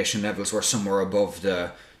radiation levels were somewhere above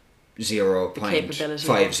the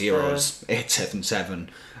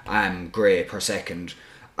 0.50877 gray per second,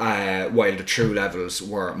 while the true levels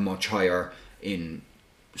were much higher in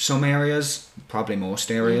some areas, probably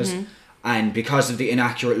most areas. And because of the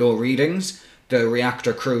inaccurate low readings, the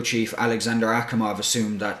reactor crew chief Alexander Akimov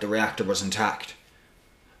assumed that the reactor was intact.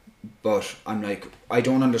 But I'm like, I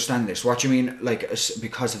don't understand this. What do you mean,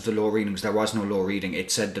 because of the low readings? There was no low reading.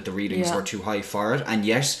 It said that the readings were too high for it. And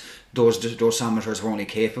yes, those dosimeters were only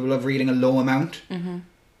capable of reading a low amount.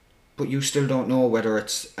 But you still don't know whether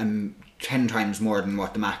it's 10 times more than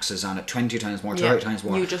what the max is on it, 20 times more, 30 times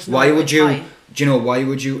more. You just know why would you? high. Why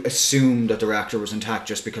would you assume that the reactor was intact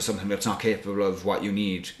just because something that's not capable of what you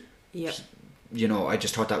need? Yeah. I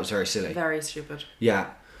just thought that was very silly. Very stupid.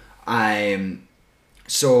 Yeah.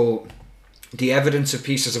 So the evidence of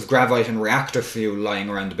pieces of graphite and reactor fuel lying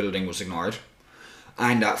around the building was ignored.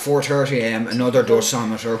 And at 4:30 a.m, another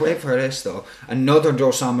dosimeter. Wait for this though. Another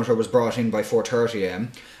dosimeter was brought in by 4:30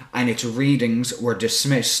 a.m, and its readings were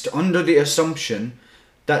dismissed under the assumption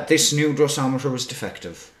that this new dosimeter was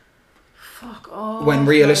defective. Fuck off. When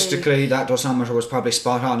realistically, that dosimeter was probably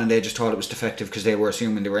spot on, and they just thought it was defective because they were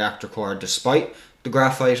assuming the reactor core, despite the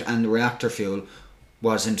graphite and the reactor fuel,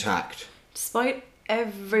 was intact. Despite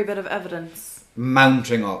every bit of evidence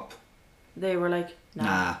mounting up, they were like,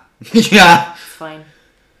 nah. Yeah. It's fine.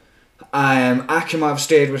 Akimov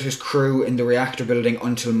stayed with his crew in the reactor building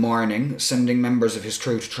until morning, sending members of his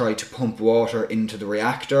crew to try to pump water into the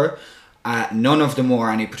reactor. None of them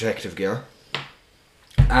wore any protective gear.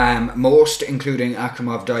 Most, including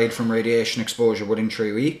Akimov, died from radiation exposure within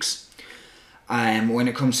 3 weeks. When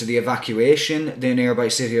it comes to the evacuation, the nearby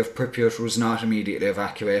city of Pripyat was not immediately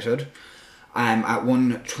evacuated. At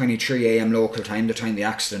 1:23 a.m. local time, the time the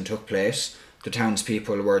accident took place, the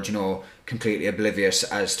townspeople were, completely oblivious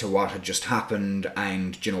as to what had just happened,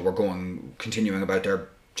 and were continuing about their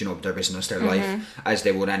business, their life, as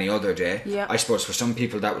they would any other day. Yeah. I suppose for some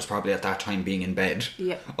people that was probably at that time being in bed.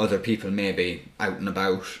 Yeah. Other people maybe out and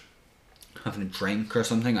about, having a drink or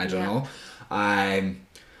something. I don't know.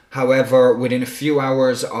 However, within a few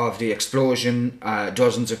hours of the explosion,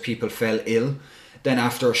 dozens of people fell ill. Then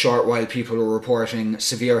after a short while, people were reporting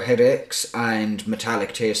severe headaches and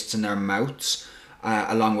metallic tastes in their mouths,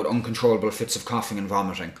 along with uncontrollable fits of coughing and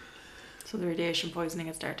vomiting. So the radiation poisoning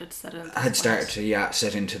had started to set in.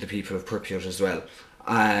 Set into the people of Pripyat as well.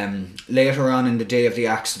 Later on in the day of the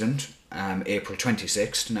accident, April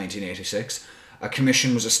 26th, 1986, a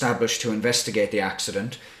commission was established to investigate the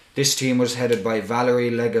accident. This team was headed by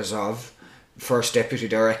Valery Legazov, first deputy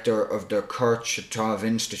director of the Kurchatov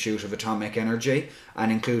Institute of Atomic Energy,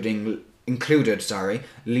 and included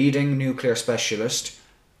leading nuclear specialist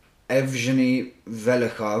Evgeny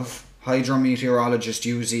Velikhov, hydrometeorologist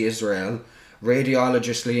Uzi Israel,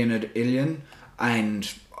 radiologist Leonid Ilyin,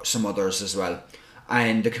 and some others as well.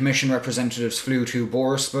 And the commission representatives flew to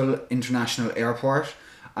Boryspil International Airport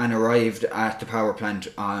and arrived at the power plant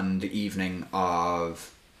on the evening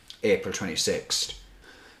of April 26th.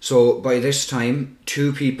 So by this time,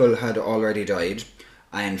 2 people had already died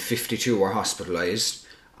and 52 were hospitalised,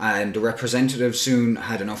 and the representatives soon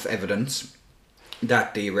had enough evidence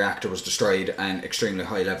that the reactor was destroyed and extremely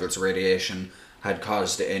high levels of radiation had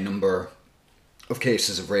caused a number of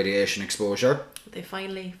cases of radiation exposure. They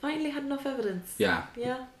finally had enough evidence. Yeah.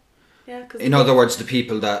 Yeah. In other words, the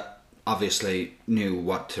people that obviously knew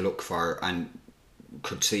what to look for and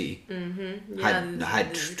could see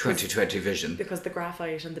had 20/20 vision, because the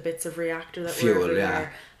graphite and the bits of reactor that fuel, were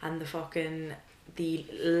everywhere, and the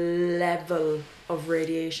level of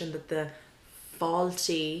radiation that the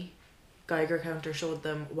faulty Geiger counter showed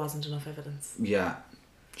them wasn't enough evidence. Yeah,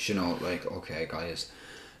 okay guys.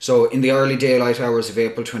 So in the early daylight hours of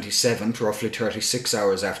April 27th, roughly 36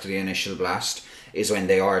 hours after the initial blast, is when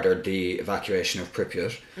they ordered the evacuation of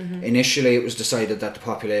Pripyat. Initially it was decided that the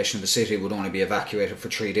population of the city would only be evacuated for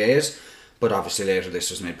 3 days, but obviously later this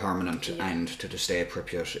was made permanent, and to this day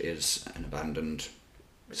Pripyat is an abandoned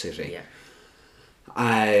city.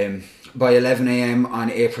 By 11 a.m.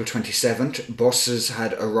 on April 27th, buses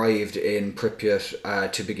had arrived in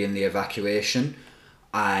Pripyat to begin the evacuation,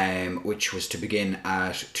 which was to begin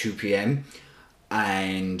at 2 p.m.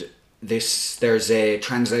 And there's a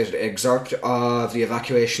translated excerpt of the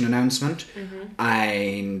evacuation announcement,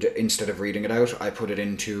 and instead of reading it out, I put it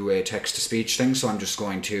into a text-to-speech thing, so I'm just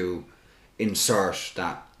going to insert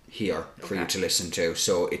that here for you to listen to.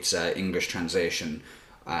 So it's an English translation,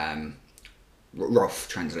 rough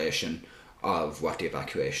translation of what the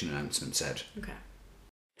evacuation announcement said. Okay.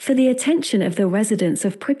 For the attention of the residents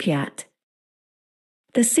of Pripyat,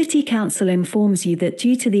 the City Council informs you that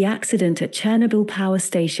due to the accident at Chernobyl power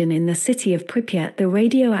station in the city of Pripyat, the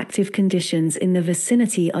radioactive conditions in the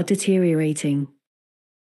vicinity are deteriorating.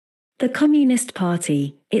 The Communist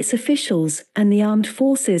Party, its officials, and the armed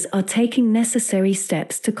forces are taking necessary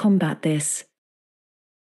steps to combat this.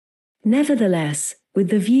 Nevertheless, with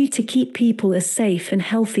the view to keep people as safe and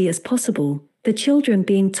healthy as possible, the children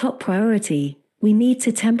being top priority, we need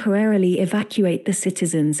to temporarily evacuate the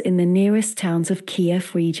citizens in the nearest towns of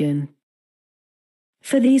Kiev region.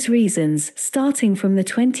 For these reasons, starting from the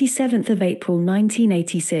 27th of April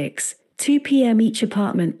 1986, 2 p.m. each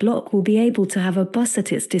apartment block will be able to have a bus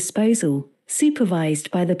at its disposal, supervised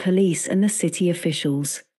by the police and the city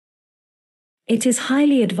officials. It is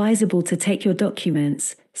highly advisable to take your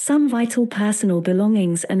documents, some vital personal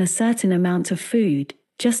belongings and a certain amount of food,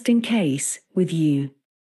 just in case, with you.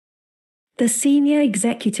 The senior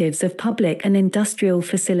executives of public and industrial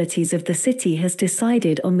facilities of the city has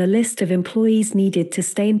decided on the list of employees needed to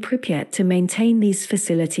stay in Pripyat to maintain these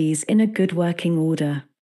facilities in a good working order.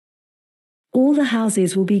 All the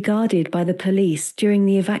houses will be guarded by the police during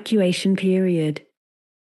the evacuation period.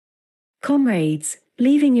 Comrades,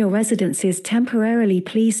 leaving your residences temporarily,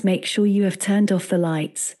 please make sure you have turned off the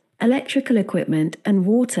lights, electrical equipment and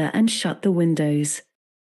water and shut the windows.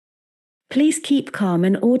 Please keep calm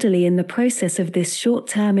and orderly in the process of this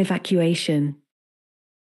short-term evacuation.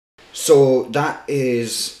 So that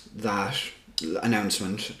is that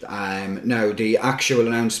announcement. Now the actual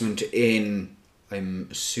announcement in I'm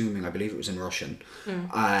assuming, I believe it was in Russian,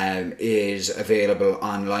 is available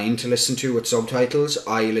online to listen to with subtitles.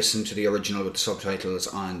 I listened to the original with the subtitles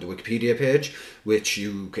on the Wikipedia page, which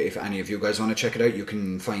if any of you guys want to check it out, you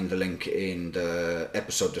can find the link in the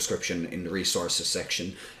episode description in the resources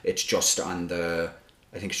section. It's just on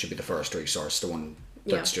I think it should be the first resource, the one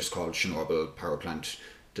that's just called Chernobyl Power Plant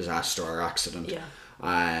Disaster or Accident. Yeah.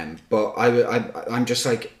 But I'm just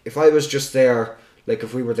like, if I was just there, like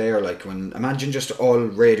if we were there, like imagine just all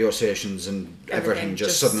radio stations and everything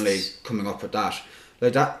just suddenly coming up with that.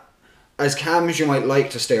 Like that, as calm as you might like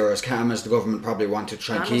to stay, or as calm as the government probably wanted to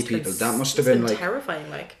try and keep people, that must have been like terrifying,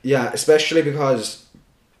 like. Yeah, especially because,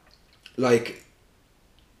 like,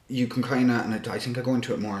 you can kind of, and I think I'll go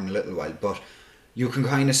into it more in a little while, but you can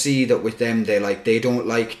kind of see that with them, they don't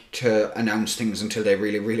like to announce things until they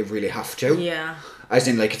really, really, really have to. Yeah. As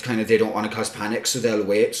in, like, it's kind of, they don't want to cause panic, so they'll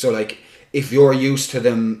wait. So, like, if you're used to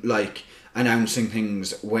them, like, announcing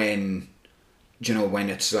things when, when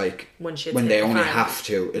it's like, when they only have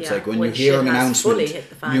to, it's like when you hear an announcement,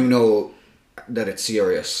 you know that it's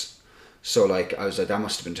serious. So, like, I was like, that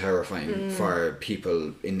must have been terrifying for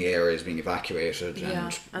people in the areas being evacuated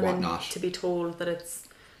and whatnot. Then to be told that it's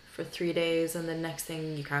for 3 days and the next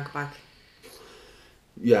thing you can't go back.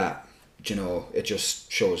 Yeah, it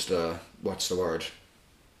just shows what's the word?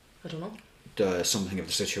 I don't know. Something of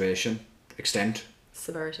the situation. Extent.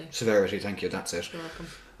 Severity, thank you, that's it. You're welcome.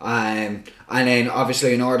 And then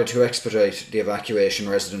obviously in order to expedite the evacuation,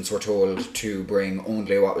 residents were told to bring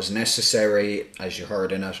only what was necessary, as you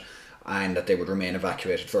heard in it, and that they would remain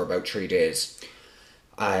evacuated for about 3 days.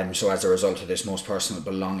 So as a result of this, most personal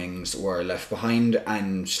belongings were left behind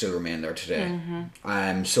and still remain there today.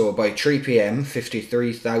 So by 3 p.m,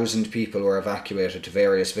 53,000 people were evacuated to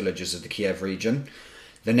various villages of the Kiev region.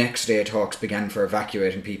 The next day, talks began for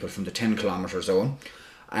evacuating people from the 10-kilometre zone,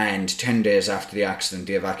 and 10 days after the accident,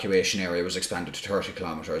 the evacuation area was expanded to 30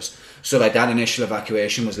 kilometres. So, like, that initial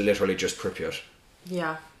evacuation was literally just Pripyat.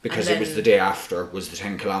 Yeah. Because it was the day after was the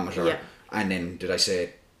 10-kilometre, and then, did I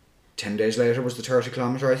say 10 days later was the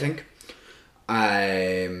 30-kilometre, I think?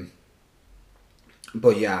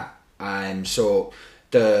 But yeah, so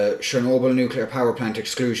the Chernobyl nuclear power plant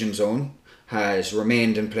exclusion zone has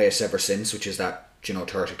remained in place ever since, which is that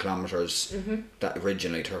 30 kilometres, that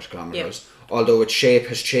originally 30 kilometres, although its shape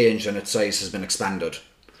has changed and its size has been expanded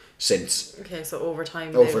since. Okay, so over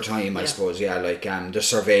time, I suppose, like the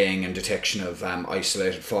surveying and detection of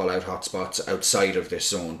isolated fallout hotspots outside of this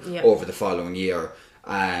zone over the following year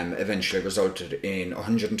eventually resulted in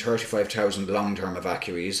 135,000 long-term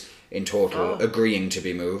evacuees in total agreeing to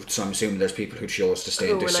be moved. So I'm assuming there's people who chose to stay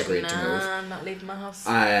and disagreed to move. I'm not leaving my house.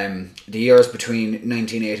 The years between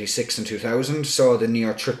 1986 and 2000 saw the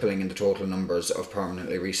near tripling in the total numbers of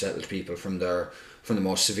permanently resettled people from the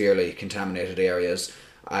most severely contaminated areas,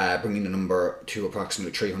 bringing the number to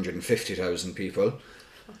approximately 350,000 people.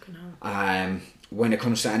 Fucking hell. When it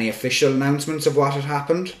comes to any official announcements of what had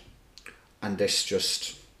happened, and this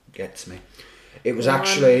just gets me, it was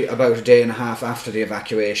actually about a day and a half after the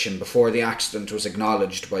evacuation, before the accident was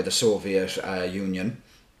acknowledged by the Soviet Union.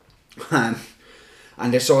 And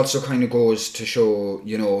this also kind of goes to show,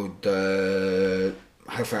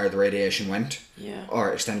 how far the radiation went,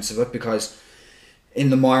 or extent of it, because in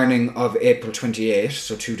the morning of April 28,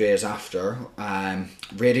 so 2 days after,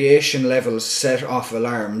 radiation levels set off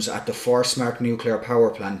alarms at the Forsmark nuclear power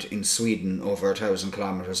plant in Sweden, over 1,000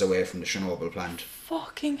 kilometres away from the Chernobyl plant.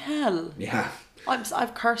 Fucking hell. Yeah.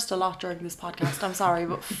 I've cursed a lot during this podcast, I'm sorry,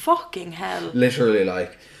 but fucking hell. Literally,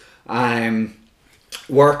 like.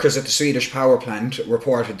 Workers at the Swedish power plant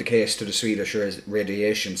reported the case to the Swedish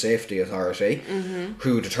Radiation Safety Authority,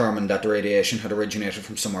 who determined that the radiation had originated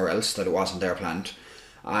from somewhere else, that it wasn't their plant.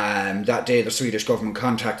 That day, the Swedish government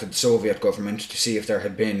contacted the Soviet government to see if there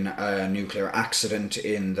had been a nuclear accident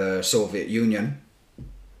in the Soviet Union.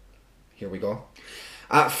 Here we go.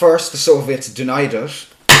 At first, the Soviets denied it.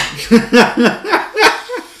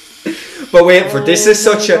 But wait for this is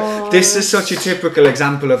such a typical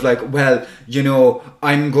example of, like, well,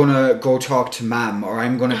 I'm gonna go talk to Mum, or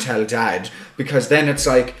I'm gonna tell Dad, because then it's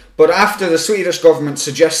like, but after the Swedish government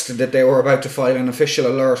suggested that they were about to file an official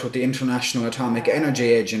alert with the International Atomic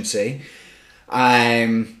Energy Agency,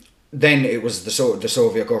 then it was the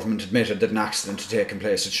Soviet government admitted that an accident had taken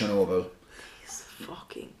place at Chernobyl. It's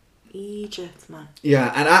fucking Egypt, man.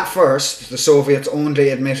 Yeah, and at first the Soviets only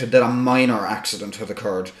admitted that a minor accident had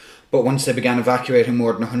occurred. But once they began evacuating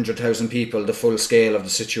more than 100,000 people, the full scale of the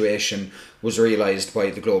situation was realised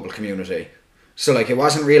by the global community. So, like, it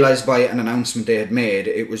wasn't realised by an announcement they had made.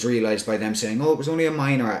 It was realised by them saying, "Oh, it was only a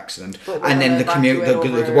minor accident," But and then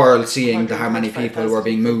the world seeing how many people were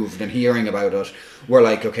being moved and hearing about it, were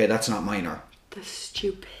like, "Okay, that's not minor." The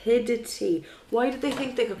stupidity. Why did they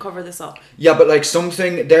think they could cover this up? Yeah, but like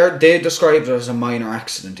something there, they described it as a minor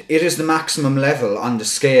accident. It is the maximum level on the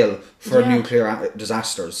scale for nuclear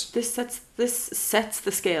disasters. This sets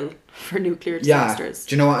the scale for nuclear Yeah, disasters.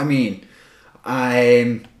 do you know what I mean?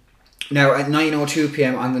 Now at 9:02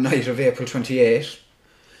 p.m. on the night of April 28,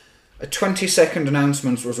 a 20-second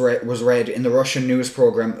announcement was read in the Russian news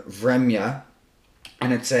program Vremya,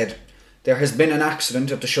 and it said, "There has been an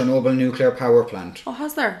accident at the Chernobyl nuclear power plant. Oh,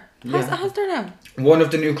 has there? Yeah. Has there now? One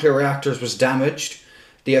of the nuclear reactors was damaged.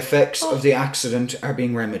 The effects of the accident are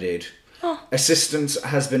being remedied. Assistance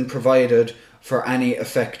has been provided for any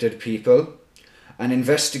affected people. An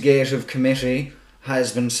investigative committee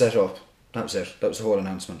has been set up." That was it. That was the whole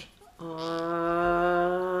announcement.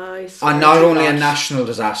 And not only a national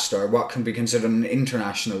disaster, what can be considered an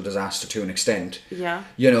international disaster to an extent. Yeah.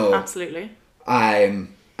 You know. Absolutely.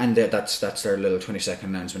 And that's their little 20-second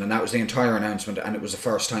announcement, and that was the entire announcement, and it was the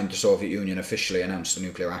first time the Soviet Union officially announced a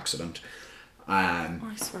nuclear accident. I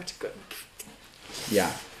swear to God. Yeah.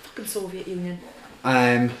 Fucking Soviet Union.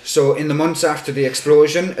 So in the months after the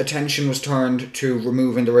explosion, attention was turned to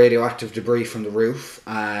removing the radioactive debris from the roof.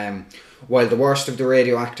 While the worst of the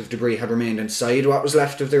radioactive debris had remained inside what was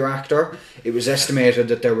left of the reactor, it was estimated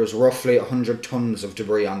that there was roughly 100 tons of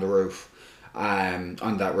debris on the roof.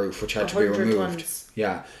 On that roof, which had to be removed. Tons.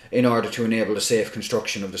 Yeah, in order to enable the safe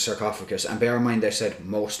construction of the sarcophagus. And bear in mind, they said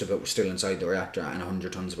most of it was still inside the reactor and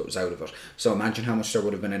 100 tons of it was out of it. So imagine how much there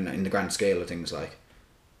would have been in the grand scale of things, like.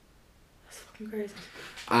 That's fucking crazy.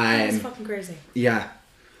 That's fucking crazy. Yeah.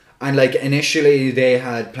 And like initially they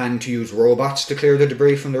had planned to use robots to clear the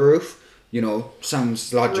debris from the roof. You know,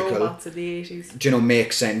 sounds logical. Robots of the 80s. Do you know,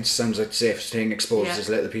 makes sense. Sounds like the safest thing, expose as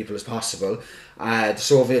little people as possible. The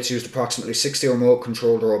Soviets used approximately 60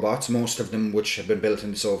 remote-controlled robots, most of them which had been built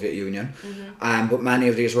in the Soviet Union. But many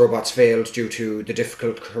of these robots failed due to the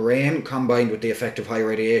difficult terrain, combined with the effect of high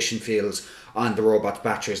radiation fields on the robot's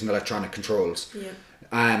batteries and electronic controls.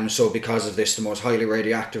 Yeah. So because of this, the most highly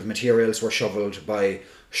radioactive materials were shoveled by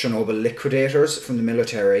Chernobyl liquidators from the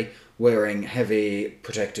military wearing heavy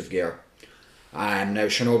protective gear. Now,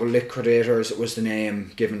 Chernobyl liquidators was the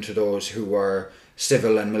name given to those who were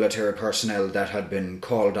civil and military personnel that had been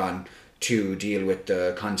called on to deal with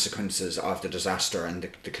the consequences of the disaster and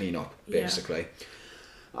the cleanup, basically.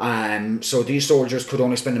 So these soldiers could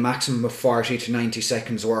only spend a maximum of 40 to 90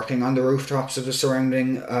 seconds working on the rooftops of the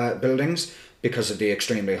surrounding buildings because of the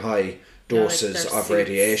extremely high doses of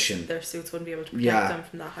radiation. Their suits wouldn't be able to protect them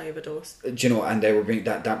from that high of a dose. Do you know, and they were being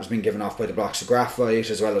that was being given off by the blocks of graphite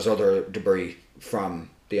as well as other debris from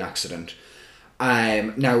the accident.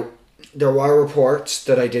 Now there were reports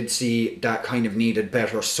that I did see that kind of needed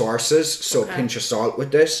better sources, so pinch of salt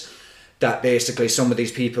with this. That basically some of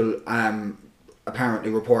these people apparently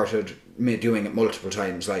reported me doing it multiple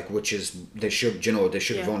times, like, which is they should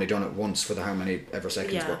have only done it once for the how many ever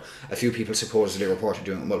seconds, but a few people supposedly reported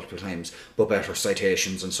doing it multiple times, but better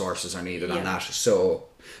citations and sources are needed on that, so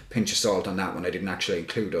pinch of salt on that one. I didn't actually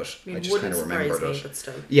include it. I just kind of remembered it. But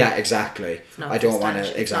still. Yeah, exactly. I don't want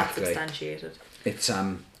to exactly. It's not substantiated. It's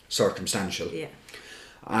circumstantial. Yeah.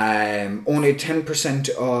 Only 10%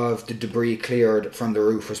 of the debris cleared from the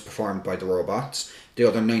roof was performed by the robots. The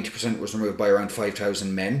other 90% was removed by around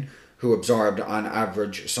 5,000 men, who absorbed on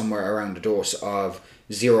average somewhere around a dose of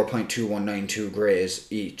 0.2192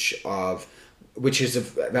 grays each of, which is a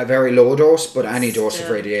very low dose, but any dose of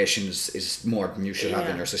radiation is more than you should have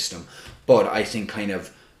in your system. But I think kind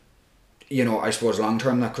of, you know, I suppose long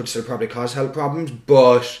term that could still probably cause health problems,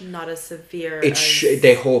 but not as severe.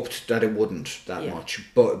 They hoped that it wouldn't that much,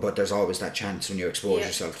 but there's always that chance when you expose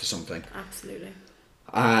yourself to something. Absolutely.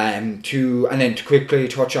 To quickly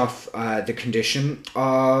touch off the condition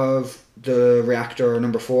of the reactor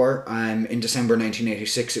number 4. In December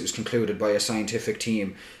 1986, it was concluded by a scientific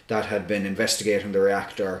team that had been investigating the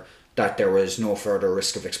reactor that there was no further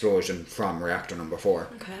risk of explosion from reactor number 4.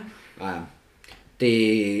 Okay.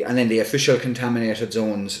 The official contaminated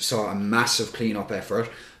zones saw a massive cleanup effort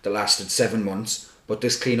that lasted 7 months, but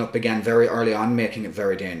this cleanup began very early on, making it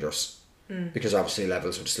very dangerous because obviously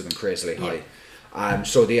levels would still been crazily high.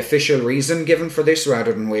 So the official reason given for this,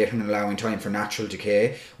 rather than waiting and allowing time for natural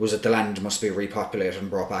decay, was that the land must be repopulated and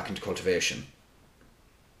brought back into cultivation.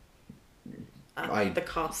 At the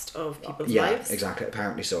cost of people's lives? Yeah, exactly.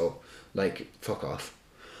 Apparently so. Like, fuck off.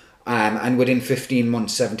 And within 15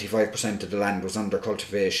 months, 75% of the land was under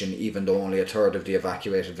cultivation, even though only a third of the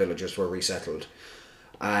evacuated villagers were resettled.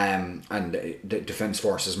 and the Defence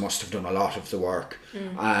Forces must have done a lot of the work.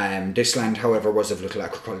 This land, however, was of little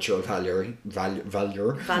agricultural value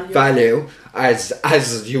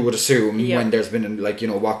as you would assume when there's been, like, you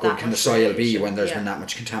know, what good can the soil be when there's been that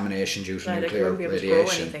much contamination due to nuclear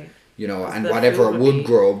radiation. You know, and whatever it would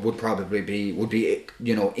grow would probably be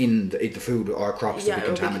you know, in the food or crops would be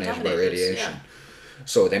contaminated by radiation.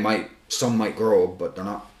 So some might grow, but they're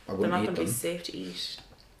not. I wouldn't eat them. They're not going to be safe to eat.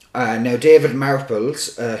 Now, David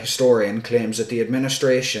Marples, a historian, claims that the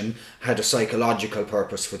administration had a psychological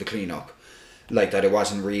purpose for the cleanup. Like, that it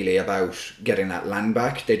wasn't really about getting that land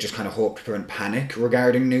back. They just kind of hoped to prevent panic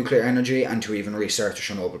regarding nuclear energy and to even restart the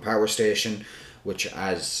Chernobyl power station, which,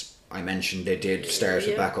 as I mentioned, they did start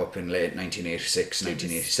it back up in late 1986,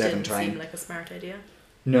 1987 time. Didn't seem like a smart idea.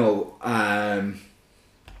 No,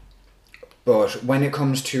 but when it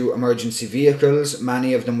comes to emergency vehicles,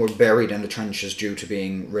 many of them were buried in the trenches due to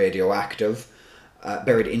being radioactive.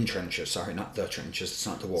 Buried in trenches, sorry, not the trenches, it's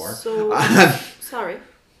not the war. So, sorry.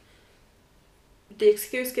 The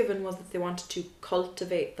excuse given was that they wanted to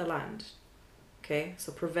cultivate the land. Okay,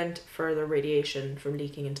 so prevent further radiation from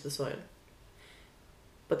leaking into the soil.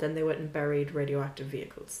 But then they went and buried radioactive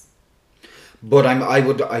vehicles. But I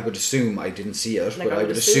would assume, I didn't see it, but I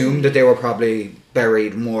would assume that they were probably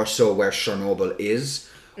buried more so where Chernobyl is,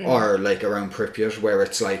 or like around Pripyat, where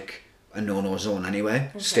it's like a no-no zone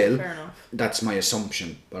anyway. Okay, still, fair enough. That's my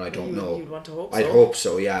assumption, but I don't know. You'd want to hope so. I'd hope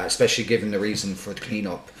so, yeah, especially given the reason for the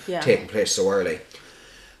cleanup taking place so early.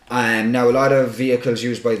 Now, a lot of vehicles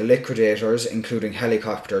used by the liquidators, including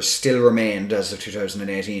helicopters, still remained as of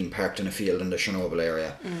 2018 parked in a field in the Chernobyl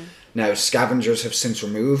area. Now, scavengers have since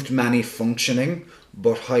removed many functioning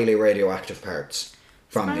but highly radioactive parts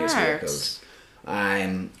from these vehicles.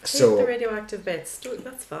 So the radioactive bits,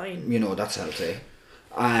 that's fine. You know, that's healthy.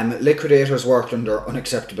 Liquidators worked under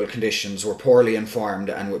unacceptable conditions, were poorly informed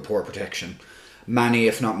and with poor protection. Many,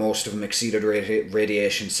 if not most of them, exceeded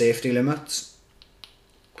radiation safety limits.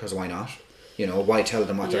 Because why not? You know, why tell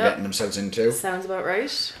them what they're getting themselves into? Sounds about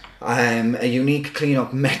right. A unique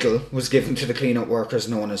cleanup medal was given to the cleanup workers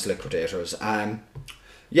known as liquidators.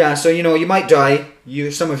 So, you know, you might die.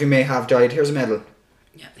 Some of you may have died. Here's a medal.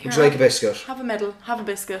 Yeah, would you like a biscuit? Have a medal. Have a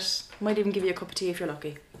biscuit. Might even give you a cup of tea if you're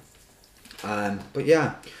lucky. But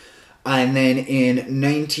yeah. And then in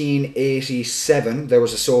 1987, there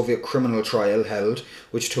was a Soviet criminal trial held,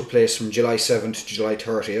 which took place from July 7th to July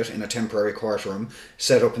 30th in a temporary courtroom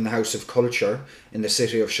set up in the House of Culture in the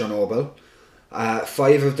city of Chernobyl.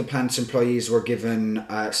 5 of the plant's employees were given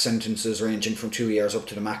sentences ranging from 2 years up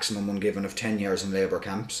to the maximum one given of 10 years in labour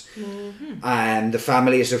camps. And the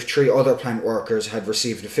families of 3 other plant workers had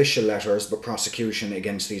received official letters, but prosecution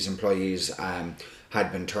against these employees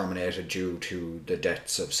had been terminated due to the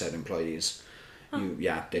deaths of said employees.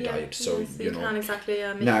 They died. So you know, can't exactly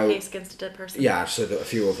make a case against a dead person. Yeah, so a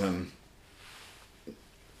few of them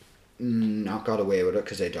not got away with it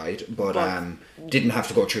because they died, but didn't have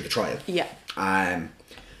to go through the trial. Yeah. Anatoly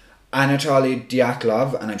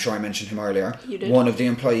Dyatlov, and I'm sure I mentioned him earlier, you did. One of the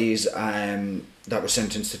employees that was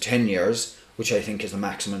sentenced to 10 years, which I think is the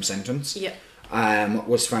maximum sentence,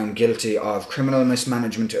 was found guilty of criminal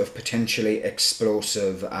mismanagement of potentially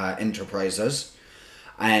explosive enterprises,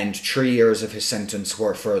 and 3 years of his sentence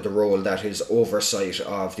were for the role that his oversight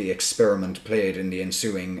of the experiment played in the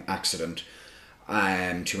ensuing accident.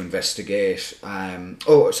 To investigate. The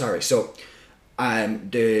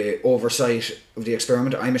oversight of the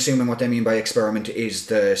experiment. I'm assuming what they mean by experiment is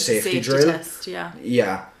the safety drill. Test, yeah.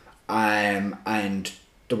 Yeah. And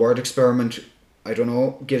the word experiment, I don't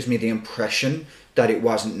know, gives me the impression that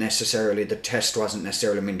the test wasn't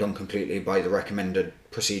necessarily being done completely by the recommended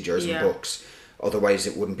procedures and books. Otherwise,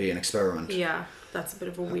 it wouldn't be an experiment. Yeah, that's a bit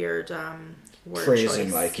of a weird word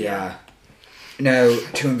phrasing, choice. Now,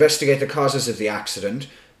 to investigate the causes of the accident,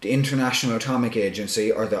 the International Atomic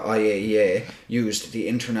Agency, or the IAEA, used the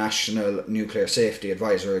International Nuclear Safety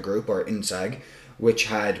Advisory Group, or INSAG, which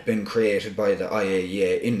had been created by the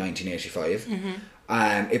IAEA in 1985.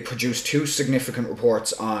 It produced 2 significant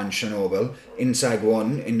reports on Chernobyl, INSAG 1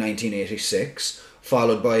 in 1986,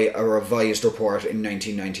 followed by a revised report in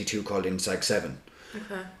 1992 called INSAG 7.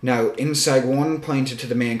 Okay. Now, INSAG 1 pointed to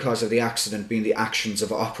the main cause of the accident being the actions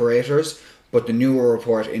of operators, but the newer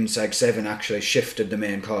report, INSAG 7, actually shifted the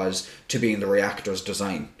main cause to being the reactor's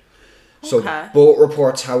design. So both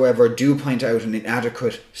reports, however, do point out an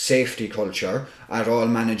inadequate safety culture at all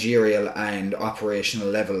managerial and operational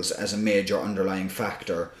levels as a major underlying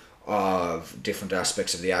factor of different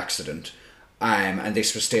aspects of the accident. And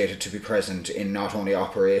this was stated to be present in not only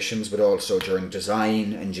operations but also during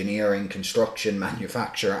design, engineering, construction,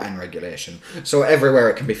 manufacture and regulation. So everywhere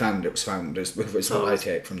it can be found, it was found, is what I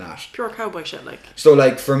take from that. Pure cowboy shit, like. So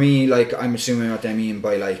like for me, like I'm assuming what they mean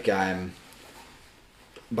by like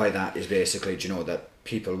by that is basically, you know, that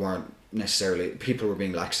people were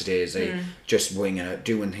being lackadaisy, just winging it,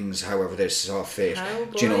 doing things however they saw fit.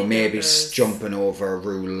 You know, maybe jumping over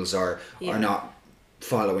rules or not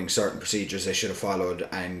following certain procedures they should have followed,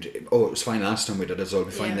 and it was fine last time we did it, so it'll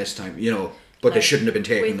be fine this time, you know. But like, they shouldn't have been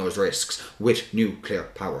taking those risks with nuclear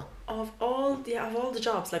power. Of all the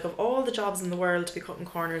jobs, like of all the jobs in the world to be cutting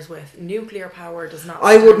corners with, nuclear power does not.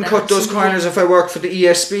 I wouldn't cut those corners if I worked for the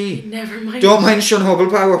ESB. Never mind. Don't mind Chernobyl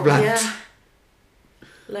power plant. Yeah.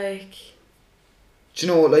 Like. Do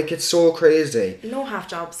you know, like, it's so crazy. No half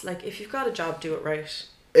jobs. Like, if you've got a job, do it right.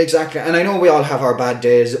 Exactly. And I know we all have our bad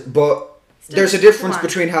days, but there's a difference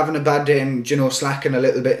between having a bad day and, you know, slacking a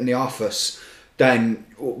little bit in the office than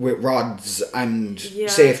with rods and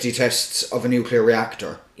safety tests of a nuclear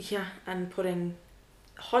reactor. Yeah, and putting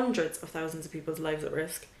hundreds of thousands of people's lives at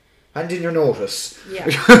risk. Hand in your notice. Yeah.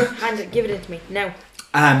 Give it in to me. Now.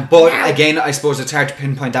 But again, I suppose it's hard to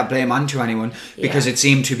pinpoint that blame onto anyone because it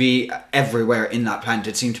seemed to be everywhere in that plant.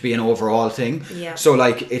 It seemed to be an overall thing. Yeah. So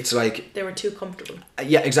like, it's like... They were too comfortable.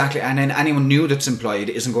 Yeah, exactly. And then anyone new that's employed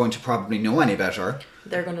isn't going to probably know any better.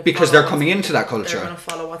 They're going to because they're coming into that culture. They're going to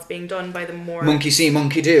follow what's being done by the more... Monkey see,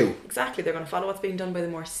 monkey do. Exactly. They're going to follow what's being done by the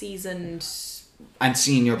more seasoned... And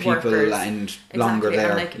senior people workers. And longer there.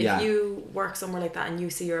 And like, if you work somewhere like that and you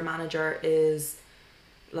see your manager is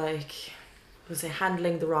like... say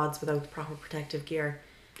handling the rods without the proper protective gear,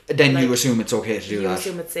 then like, you assume it's okay to do that,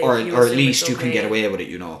 assume it's safe, or at least you can get away with it,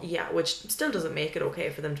 you know. Yeah, which still doesn't make it okay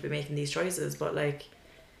for them to be making these choices, but like,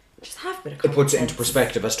 just have a bit of common it puts sense. It into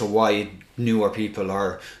perspective as to why newer people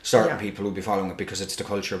or certain people will be following it, because it's the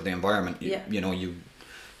culture of the environment. You know,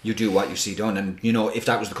 you do what you see done, and you know, if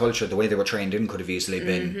that was the culture, the way they were trained in could have easily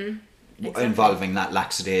been involving that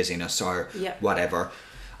lackadaisiness or whatever.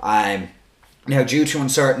 Now, due to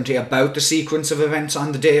uncertainty about the sequence of events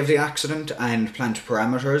on the day of the accident and plant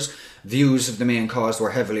parameters, views of the main cause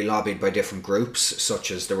were heavily lobbied by different groups,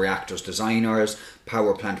 such as the reactor's designers,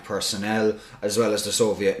 power plant personnel, as well as the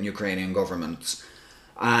Soviet and Ukrainian governments.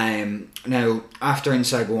 Now, after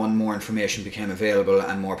INSAG 1, more information became available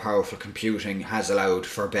and more powerful computing has allowed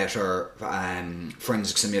for better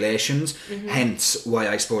forensic simulations, hence why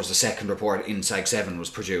I suppose the second report, INSAG 7,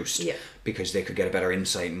 was produced, because they could get a better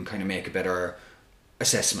insight and kind of make a better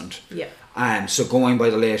assessment. So going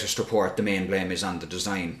by the latest report, the main blame is on the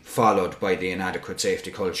design, followed by the inadequate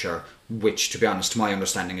safety culture, which, to be honest, to my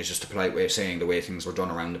understanding, is just a polite way of saying the way things were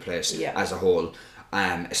done around the place as a whole.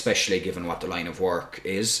 Especially given what the line of work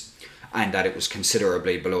is, and that it was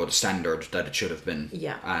considerably below the standard that it should have been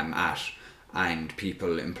at, and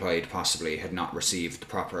people employed possibly had not received the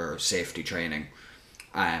proper safety training,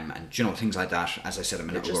 and you know, things like that. As I said a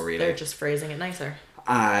minute ago, really, they're just phrasing it nicer.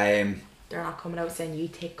 They're not coming out saying "you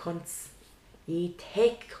take cunts,"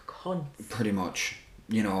 pretty much,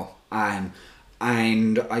 you know, and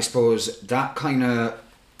I suppose that kind of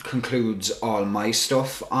concludes all my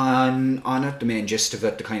stuff on it, the main gist of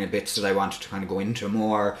it, the kind of bits that I wanted to kind of go into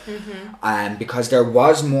more, because there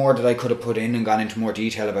was more that I could have put in and gone into more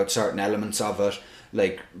detail about certain elements of it,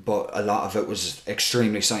 like, but a lot of it was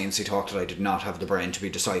extremely sciencey talk that I did not have the brain to be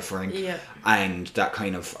deciphering, and that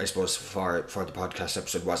kind of, I suppose, for the podcast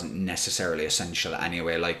episode wasn't necessarily essential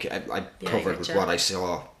anyway. Like, I covered with what I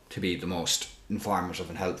saw to be the most informative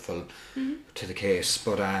and helpful to the case,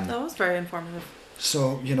 but that was very informative.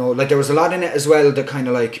 So, you know, like, there was a lot in it as well that kind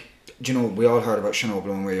of, like, you know, we all heard about Chernobyl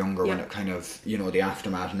when we were younger, when it kind of, you know, the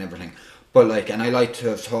aftermath and everything. But, like, and I like to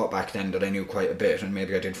have thought back then that I knew quite a bit, and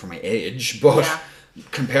maybe I did for my age, but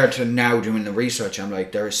compared to now doing the research, I'm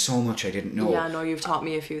like, there is so much I didn't know. Yeah, no, you've taught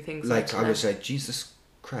me a few things. Like, I was like, Jesus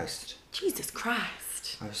Christ.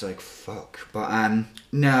 I was like, fuck. But,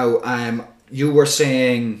 now, you were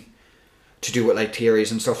saying to do with, like,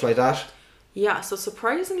 theories and stuff like that? Yeah, so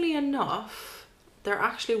surprisingly enough, there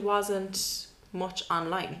actually wasn't much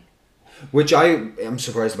online. Which I am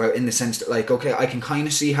surprised about, in the sense that, like, okay, I can kind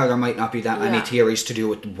of see how there might not be that many theories to do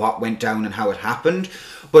with what went down and how it happened,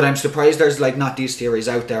 but I'm surprised there's, like, not these theories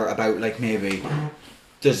out there about, like, maybe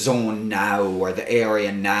the zone now, or the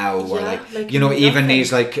area now, or, like you know, nothing. Even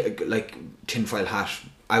these, like tinfoil hat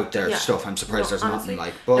out there stuff, I'm surprised there's honestly,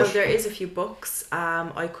 nothing, like, but... No, there is a few books.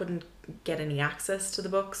 I couldn't get any access to the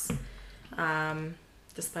books,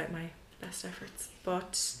 despite my best efforts,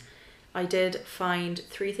 but I did find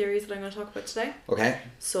 3 theories that I'm going to talk about today. Okay.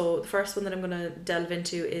 So the first one that I'm going to delve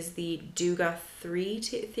into is the Duga 3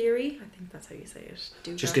 theory. I think that's how you say it.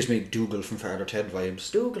 Duga. Just gives me Dougal from Father Ted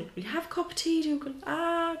vibes. Dougal. Will you have a cup of tea, Dougal?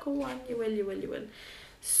 Ah, go on. You will.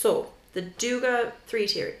 So the Duga 3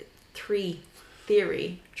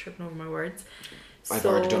 theory. Tripping over my words. I've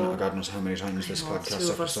already done it, God knows how many times this podcast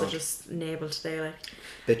two of us episode. are just nailed today, like.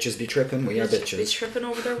 Bitches be tripping, we are bitches. Be tripping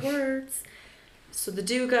over their words. So the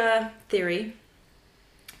Duga theory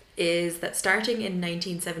is that starting in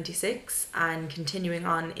 1976 and continuing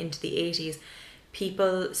on into the 80s,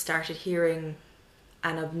 people started hearing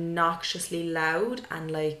an obnoxiously loud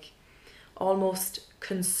and like almost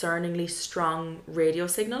concerningly strong radio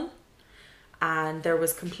signal. And there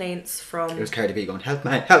was complaints from... It was Cardi B going, help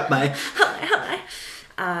me, help me.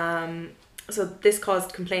 So this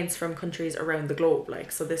caused complaints from countries around the globe.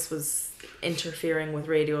 Like, so this was interfering with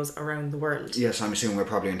radios around the world. Yes, I'm assuming we're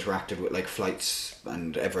probably interacted with like flights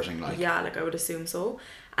and everything like. Yeah, like I would assume so.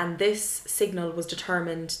 And this signal was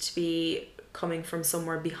determined to be coming from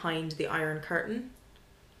somewhere behind the Iron Curtain,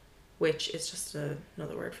 which is just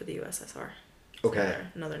another word for the USSR. Okay.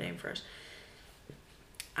 Another name for it.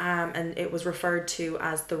 And it was referred to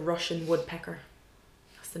as the Russian woodpecker.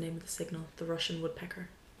 That's the name of the signal, the Russian woodpecker.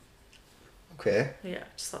 Okay. Yeah,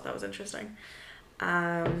 just thought that was interesting.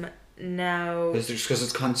 Now... Is it just because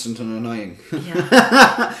it's constant and annoying?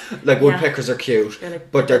 Yeah. Like woodpeckers are cute,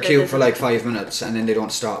 like, but they're cute for like 5 minutes and then they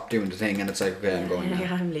don't stop doing the thing and it's like, okay, I'm going now.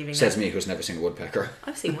 Yeah, I'm leaving. Says me who's never seen a woodpecker.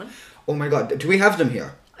 I've seen one. Oh my god, do we have them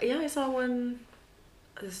here? Yeah, I saw one.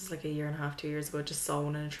 This is like a year and a half, 2 years ago. Just saw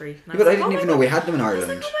one in a tree. Yeah, but I didn't even know we had them in I was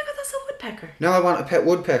Ireland. like, oh my god, that's a woodpecker. Now I want a pet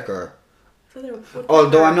woodpecker. So they're a woodpecker.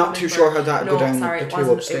 Although I'm not too sure how that no, go down sorry, the two it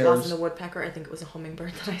upstairs. wasn't a woodpecker. I think it was a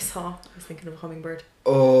hummingbird that I saw. I was thinking of a hummingbird.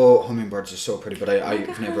 Oh, hummingbirds are so pretty, but I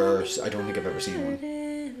don't think I've ever seen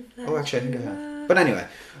one. Oh, actually, I think I have. But anyway.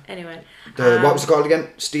 What was it called again?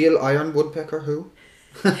 Steel, iron, woodpecker, who?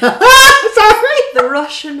 Sorry! The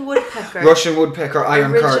Russian woodpecker. Russian woodpecker,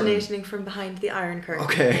 iron curtain. Originating from behind the Iron Curtain.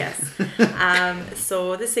 Okay. Yes.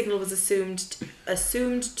 So this signal was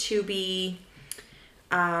assumed to be,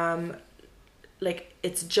 like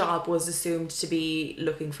its job was assumed to be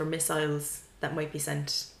looking for missiles that might be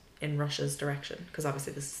sent in Russia's direction, because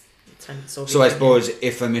obviously this is Soviet So I Union. suppose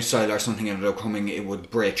if a missile or something ended up coming, it would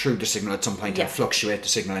break through the signal at some point Yeah. and fluctuate the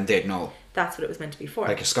signal, and they'd know. That's what it was meant to be for.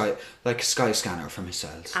 Like a sky scanner for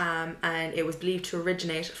missiles. And it was believed to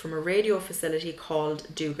originate from a radio facility called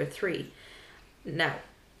Duga 3. Now,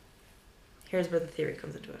 here's where the theory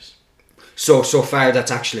comes into it. So far that's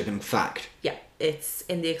actually been fact. Yeah, it's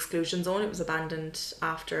in the exclusion zone. It was abandoned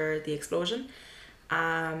after the explosion.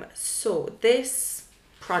 So this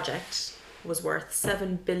project was worth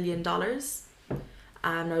 $7 billion. Now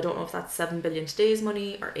I don't know if that's 7 billion today's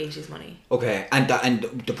money or 80s money. Okay, and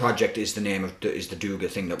the project is the name of the Duga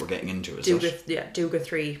thing that we're getting into, is it? Yeah, Duga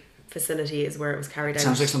 3 facility is where it was carried out.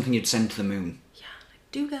 Sounds like something you'd send to the moon. Yeah,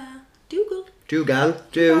 like Duga, Dougal. Dougal,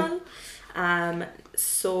 do.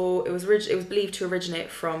 So it was believed to originate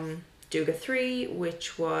from Duga 3,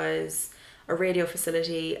 which was a radio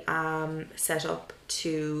facility set up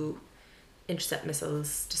to intercept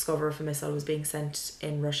missiles, discover if a missile was being sent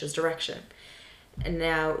in Russia's direction. And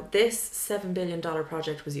now this $7 billion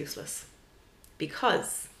project was useless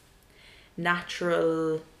because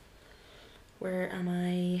natural... Where am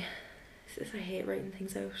I? I hate writing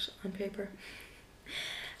things out on paper.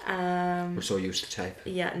 We're so used to type.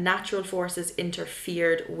 Yeah, natural forces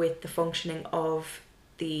interfered with the functioning of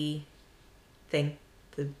the thing,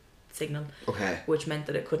 the signal. Okay. Which meant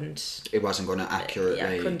that it couldn't... It wasn't going to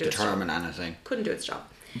accurately couldn't do determine anything. Couldn't do its job.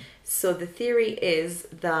 So the theory is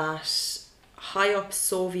that high up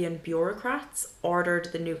Soviet bureaucrats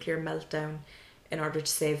ordered the nuclear meltdown in order to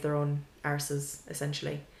save their own arses,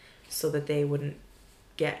 essentially, so that they wouldn't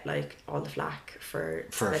get like all the flack for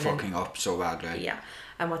fucking up so badly. Yeah.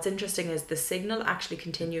 And what's interesting is the signal actually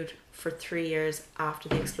continued for 3 years after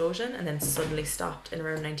the explosion and then suddenly stopped in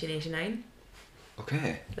around 1989.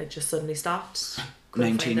 Okay. Like just suddenly stopped.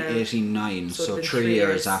 1989, so it's been 3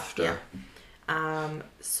 years after. Yeah.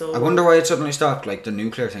 So I wonder why it suddenly stopped. Like the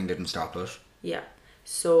nuclear thing didn't stop it. Yeah.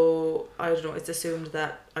 So I don't know. It's assumed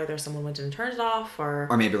that either someone went in and turned it off, or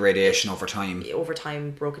maybe radiation over time. Over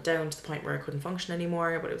time, broke it down to the point where it couldn't function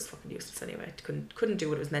anymore. But it was fucking useless anyway. It couldn't do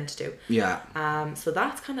what it was meant to do. Yeah. So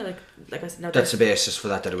that's kind of like I said. Now that's the basis for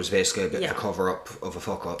that. That it was basically a bit of a Yeah. cover up of a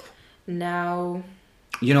fuck up. Now,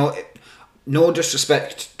 You know, no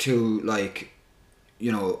disrespect to like,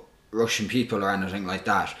 you know, Russian people or anything like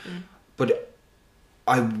that, but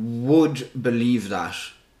I would believe that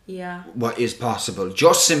Yeah. what is possible,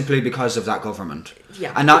 just simply because of that government.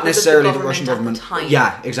 Yeah. And not Because of necessarily the government Russian at the government. time.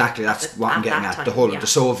 Yeah, exactly. That's what I'm at getting that at. time, The whole yeah. of the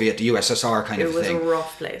Soviet, the USSR kind It of was thing. a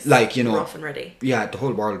rough place. Like, you know, rough and ready. Yeah, the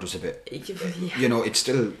whole world was a bit. Yeah. You know, it's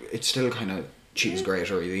still kind of cheese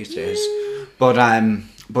gratery these days.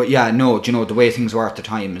 But yeah, no, do you know, the way things were at the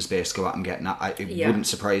time is basically what I'm getting at. It wouldn't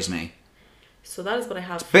surprise me. So that is what I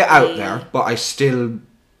have. Bit out there, but I still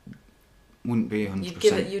wouldn't be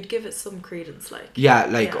 100%. You'd give it some credence, like. Yeah,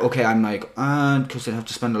 like, okay, I'm like, because they'd have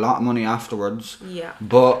to spend a lot of money afterwards. Yeah.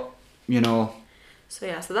 But, you know. So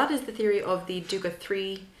that is the theory of the Duga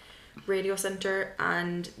 3 radio center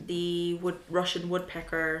and the Russian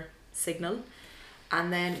woodpecker signal.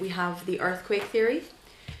 And then we have the earthquake theory.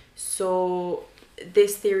 So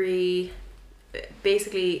this theory,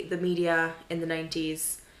 basically the media in the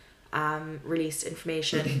 90s released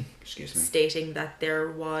information stating that there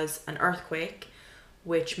was an earthquake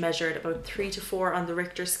which measured about 3 to 4 on the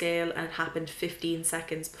Richter scale, and it happened 15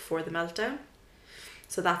 seconds before the meltdown.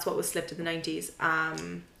 So that's what was slipped in the 90s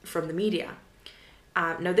from the media.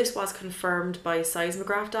 Now this was confirmed by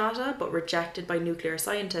seismograph data but rejected by nuclear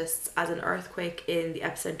scientists, as an earthquake in the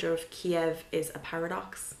epicenter of Kiev is a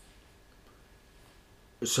paradox.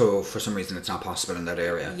 So for some reason it's not possible in that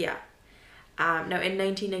area. Yeah. Now in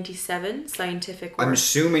 1997, scientific work... I'm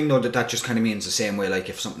assuming though that just kind of means the same way, like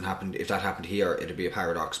if that happened here, it'd be a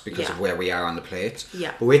paradox because of where we are on the plate.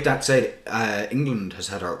 Yeah. But with that said, England has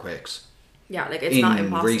had earthquakes. Yeah, like it's not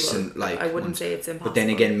impossible. Recent, like, I wouldn't say it's impossible. But then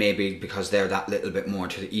again, maybe because they're that little bit more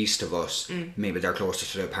to the east of us, maybe they're closer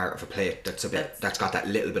to the part of a plate that's got that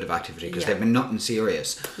little bit of activity, because they've been nothing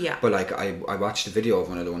serious. Yeah. But like I watched a video of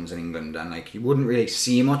one of the ones in England, and like you wouldn't really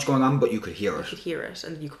see much going on, but you could hear it. You could hear it,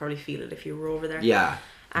 and you could probably feel it if you were over there. Yeah.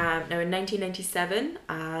 Now in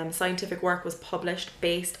 1997, scientific work was published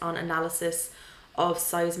based on analysis of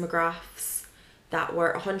seismographs that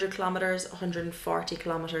were 100 kilometres, 140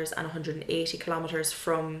 kilometres and 180 kilometres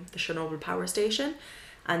from the Chernobyl power station.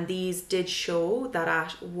 And these did show that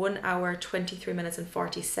at 1 hour, 23 minutes and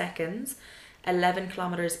 40 seconds, 11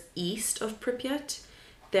 kilometres east of Pripyat,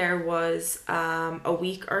 there was a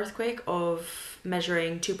weak earthquake of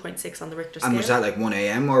measuring 2.6 on the Richter scale. And was that like 1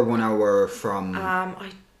 a.m. or 1 hour from...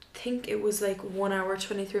 I think it was like 1 hour,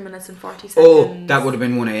 23 minutes and 40 seconds. Oh, that would have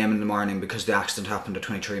been 1 a.m. in the morning, because the accident happened at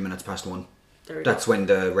 23 minutes past 1. That's when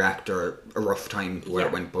the reactor, a rough time where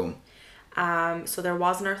it went boom. So there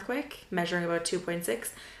was an earthquake measuring about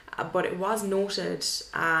 2.6, but it was noted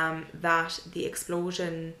that the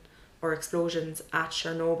explosion or explosions at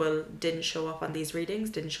Chernobyl didn't show up on these readings,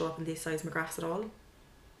 didn't show up in these seismographs at all.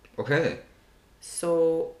 Okay.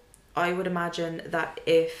 So I would imagine that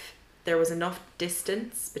if there was enough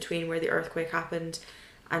distance between where the earthquake happened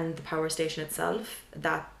and the power station itself,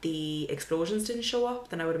 that the explosions didn't show up,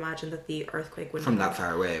 then I would imagine that the earthquake wouldn't that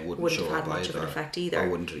far away wouldn't show have up had much of an effect either. Or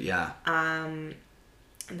wouldn't, yeah.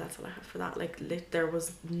 And that's what I have for that. Like, there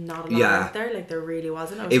was not a lot out there. Like, there really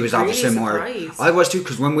wasn't. It was really obviously surprised. more... I was too,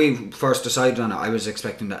 because when we first decided on it, I was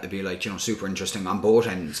expecting that to be like, you know, super interesting on both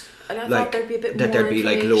ends. And I like, thought there'd be a bit that more there'd be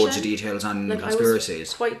like loads of details on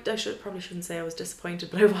conspiracies. I probably shouldn't say I was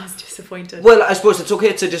disappointed, but I was disappointed. Well, I suppose it's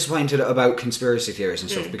okay to be disappointed about conspiracy theories and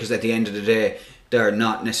stuff, because at the end of the day, they're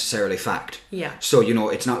not necessarily fact. Yeah. So, you know,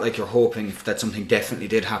 it's not like you're hoping that something definitely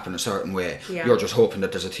did happen a certain way. Yeah. You're just hoping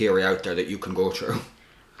that there's a theory out there that you can go through.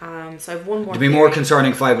 So I have one more. It'd be more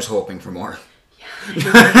concerning if I was hoping for more.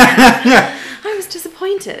 Yeah. I was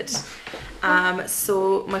disappointed.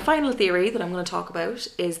 So my final theory that I'm going to talk about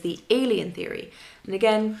is the alien theory. And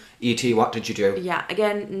again... E.T., what did you do? Yeah,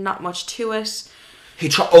 again, not much to it.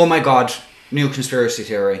 Oh my god, new conspiracy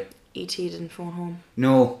theory. E.T. didn't phone home.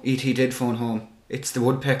 No, E.T. did phone home. It's the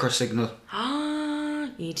woodpecker signal. Ah,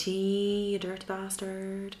 E.T., you dirty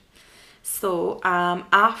bastard. So,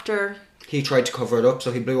 after... He tried to cover it up,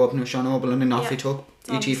 so he blew up New Chernobyl and then off he took.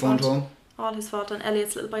 E.T. phoned home. All his fault on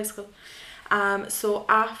Elliot's little bicycle. So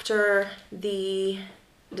after the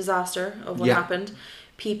disaster of what happened,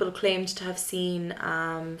 people claimed to have seen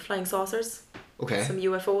flying saucers, some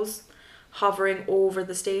UFOs, hovering over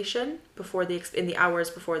the station in the hours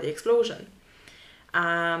before the explosion.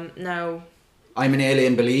 Now, I'm an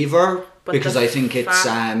alien believer because I think it's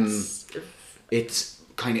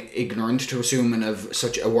kind of ignorant to assume in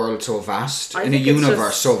such a world so vast, in a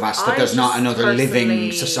universe so vast, that there's not another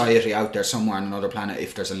living society out there somewhere on another planet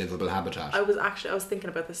if there's a livable habitat. I was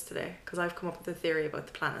thinking about this today because I've come up with a theory about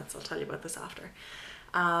the planets. I'll tell you about this after.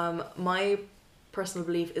 My personal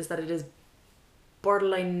belief is that it is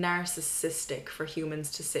borderline narcissistic for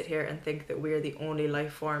humans to sit here and think that we're the only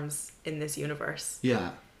life forms in this universe.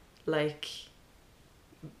 Yeah. Like,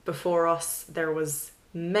 before us there was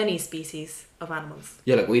many species of animals.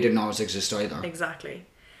 Yeah, like we didn't always exist either. Exactly.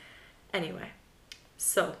 Anyway,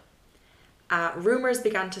 so rumours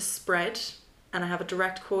began to spread, and I have a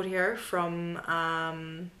direct quote here from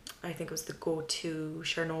I think it was the Go to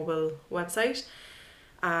Chernobyl website.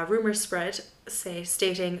 Rumours spread,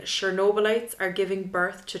 stating Chernobylites are giving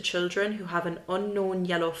birth to children who have an unknown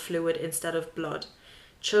yellow fluid instead of blood.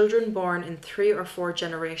 Children born in 3 or 4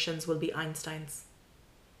 generations will be Einsteins.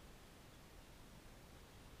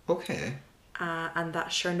 Okay. And that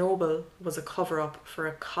Chernobyl was a cover-up for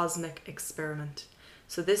a cosmic experiment.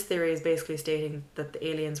 So this theory is basically stating that the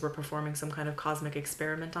aliens were performing some kind of cosmic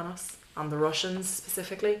experiment on us, on the Russians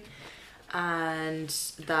specifically, and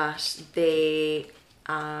that they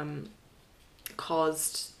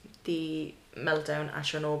caused the meltdown at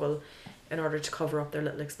Chernobyl in order to cover up their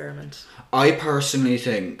little experiment. I personally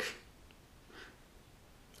think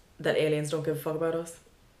that aliens don't give a fuck about us.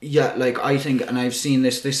 Yeah, like I think, and I've seen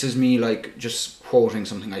this is me like just quoting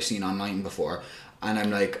something I've seen online before, and I'm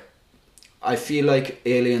like, I feel like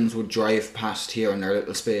aliens would drive past here in their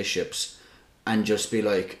little spaceships and just be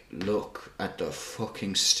like, look at the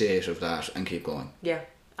fucking state of that, and keep going. Yeah,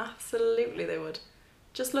 absolutely they would.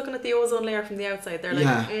 Just looking at the ozone layer from the outside, they're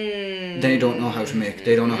like, They don't know how to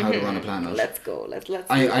they don't know how to run a planet. Let's go, let's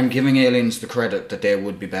I'm giving aliens the credit that they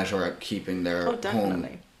would be better at keeping their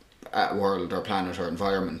definitely. home world or planet or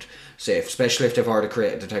environment safe, especially if they've already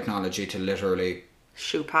created the technology to literally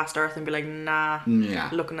shoot past Earth and be like, nah. Yeah.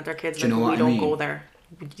 Looking at their kids Do like, you know what we I don't mean? go there.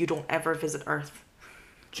 You don't ever visit Earth.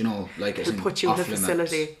 Do you know, like We'll put you in a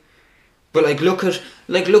facility. But like look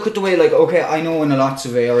at the way, like, okay, I know in lots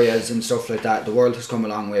of areas and stuff like that the world has come a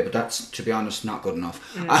long way, but that's, to be honest, not good enough.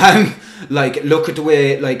 Like look at the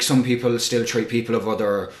way like some people still treat people of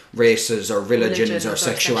other races or religions or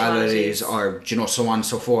sexualities or so on and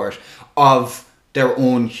so forth of their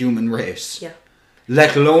own human race. Yeah.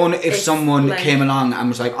 Let alone if someone like, came along and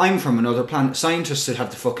was like, I'm from another planet. Scientists would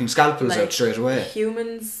have the fucking scalpels out straight away.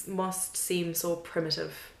 Humans must seem so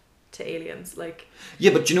primitive to aliens, like.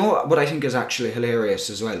 Yeah, but do you know what I think is actually hilarious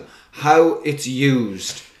as well? How it's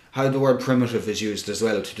used, how the word primitive is used as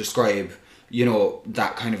well to describe,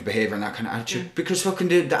 that kind of behaviour and that kind of attitude. Because fucking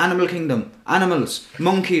the animal kingdom, animals,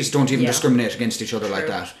 monkeys don't even discriminate against each other like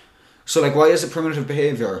that. So like, why is it primitive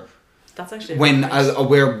behaviour? That's actually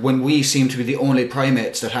when we seem to be the only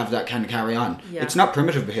primates that have that kind of carry on. Yeah. It's not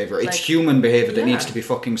primitive behaviour, it's human behaviour that needs to be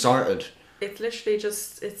fucking sorted. It's literally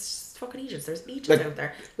just, it's fucking Egypts. There's Egypts out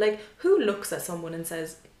there. Like, who looks at someone and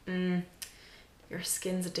says, your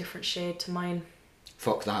skin's a different shade to mine.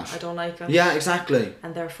 Fuck that. I don't like it. Yeah, exactly.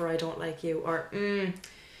 And therefore I don't like you. Or,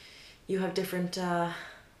 you have different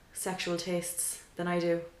sexual tastes than I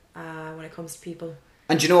do when it comes to people.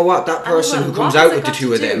 And you know what? That person who comes out with the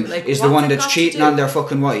two of them is the one that's cheating on their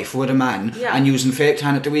fucking wife with a man and using fake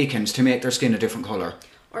tan at the weekends to make their skin a different colour.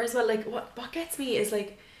 Or as well, like, what gets me is,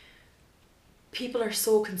 like, people are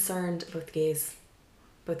so concerned about the gays.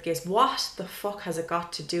 What the fuck has it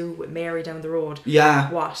got to do with Mary down the road?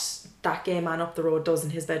 Yeah. What that gay man up the road does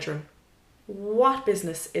in his bedroom? What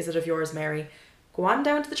business is it of yours, Mary? Go on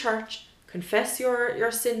down to the church, confess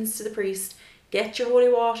your sins to the priest, get your holy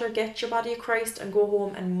water, get your body of Christ, and go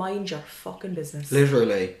home and mind your fucking business.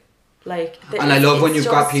 Literally. Like, and I love when you've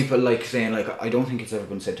got people like saying, like, I don't think it's ever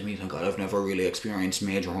been said to me, thank God, I've never really experienced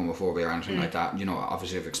major homophobia or anything like that.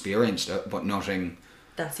 Obviously I've experienced it, but nothing.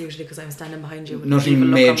 That's usually because I'm standing behind you. Nothing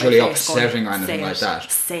majorly upsetting or anything like that.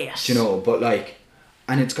 Say it. But like,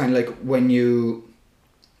 and it's kind of like when you.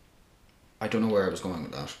 I don't know where I was going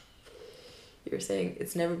with that. You're saying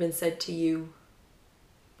it's never been said to you.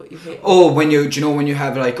 But you hate. Oh, when you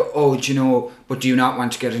have like, but do you not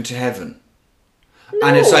want to get into heaven? No.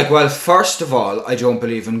 And it's like, well, first of all, I don't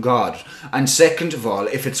believe in God. And second of all,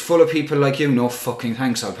 if it's full of people like you, no fucking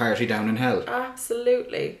thanks, I'll party down in hell.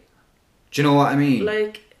 Absolutely. Do you know what I mean?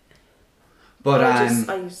 Like. But,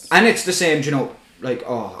 and it's the same, like,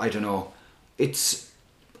 I don't know. It's.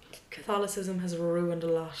 Catholicism has ruined a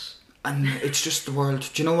lot. And it's just the world.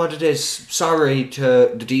 Do you know what it is? Sorry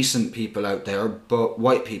to the decent people out there, but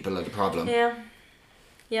white people are the problem. Yeah.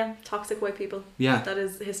 Yeah, toxic white people. Yeah. That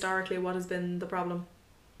is historically what has been the problem.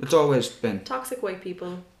 It's always been. Toxic white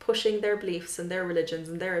people pushing their beliefs and their religions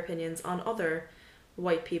and their opinions on other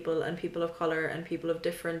white people and people of colour and people of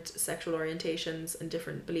different sexual orientations and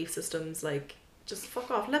different belief systems. Like, just fuck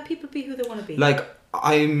off. Let people be who they want to be. Like,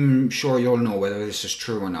 I'm sure you'll know whether this is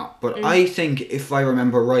true or not, but I think, if I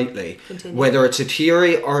remember rightly, whether it's a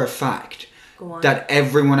theory or a fact, that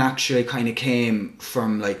everyone actually kind of came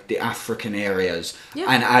from like the African areas,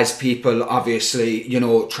 and as people obviously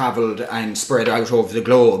travelled and spread out over the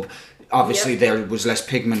globe, obviously Yep. there was less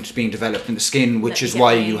pigment being developed in the skin, which Let me is get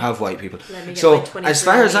why my- you have white people. let me get So, my 23 as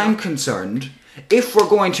far as now. I'm concerned, if we're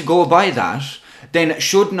going to go by that, then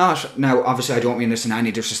should not, now obviously I don't mean this in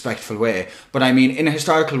any disrespectful way, but I mean in a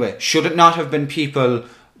historical way, should it not have been people,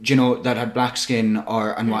 you know, that had black skin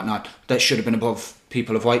and whatnot, that should have been above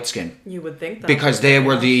people of white skin? You would think that. Because but they maybe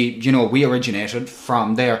were not. you know, we originated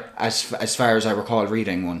from there, as far as I recall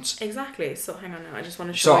reading once. Exactly. So hang on now. I just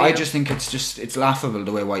want to show So you. I just think it's laughable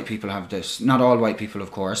the way white people have this. Not all white people,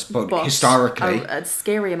 of course, but But historically. a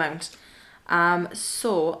scary amount.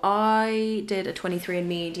 So I did a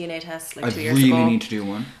 23andMe DNA test like I 2 years really ago. need to do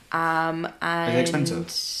one. And they expensive?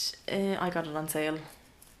 I got it on sale.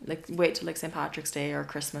 Like wait till like St. Patrick's Day or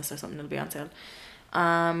Christmas or something, it'll be on sale.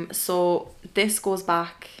 So this goes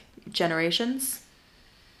back generations.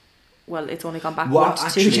 Well, it's only gone back one What to two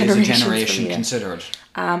actually is a generations generation for me. considered?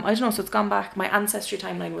 I don't know, so it's gone back, my ancestry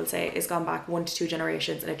timeline will say it's gone back 1 to 2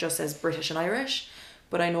 generations, and it just says British and Irish.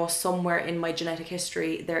 But I know somewhere in my genetic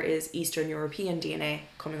history there is Eastern European DNA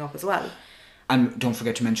coming up as well. And don't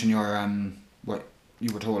forget to mention your what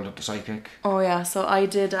you were told at the psychic. Oh yeah, so I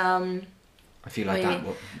did I feel like that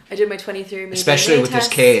would, I did my 23andMe especially DNA with test.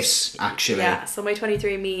 this case, actually. Yeah, so my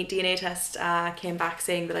 23andMe DNA test came back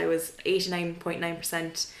saying that I was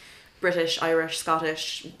 89.9% British, Irish,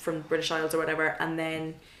 Scottish, from British Isles or whatever, and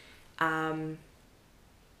then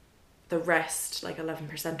the rest, like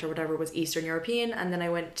 11% or whatever, was Eastern European. And then I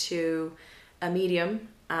went to a medium,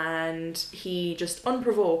 and he just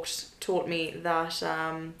unprovoked told me that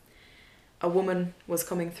a woman was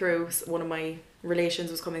coming through, one of my relations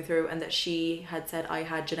was coming through, and that she had said I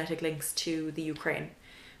had genetic links to the Ukraine,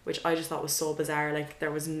 which I just thought was so bizarre. Like, there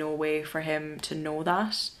was no way for him to know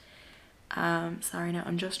that. Sorry, now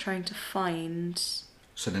I'm just trying to find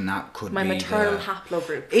So then that could my be maternal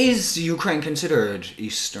haplogroup. Is Ukraine considered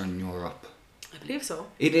Eastern Europe? I believe so.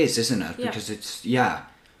 It is, isn't it? Yeah. Because it's,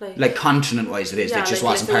 like continent-wise it is. Yeah, it just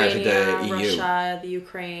like wasn't part of the Lithuania, EU. Russia, the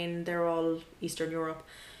Ukraine, they're all Eastern Europe.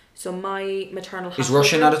 So my maternal Is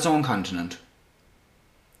Russia haplogroup- not its own continent?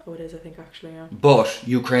 Oh, it is, I think, actually, yeah. But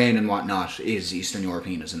Ukraine and whatnot is Eastern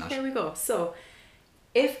European, isn't it? There we go. So,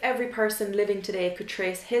 if every person living today could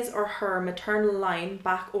trace his or her maternal line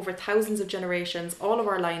back over thousands of generations, all of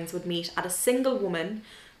our lines would meet at a single woman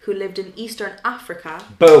who lived in Eastern Africa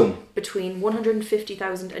Boom! between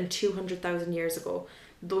 150,000 and 200,000 years ago.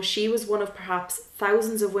 Though she was one of perhaps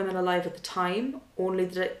thousands of women alive at the time, only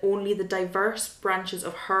the diverse branches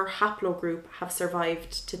of her haplogroup have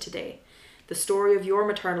survived to today. The story of your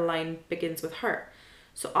maternal line begins with her.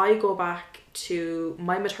 So I go back to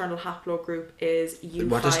my maternal haplogroup is U5.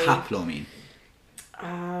 What does haplo mean?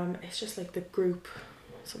 It's just like the group,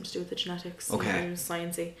 something to do with the genetics. Okay.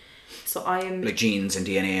 Sciencey. So I am Like genes and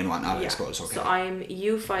DNA and whatnot, I suppose. Okay. So I'm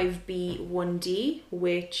U5B1D,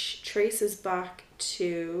 which traces back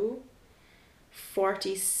to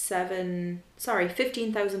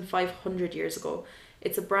 15,500 years ago.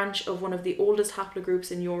 It's a branch of one of the oldest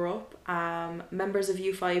haplogroups in Europe. Members of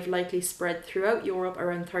U5 likely spread throughout Europe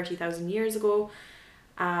around 30,000 years ago.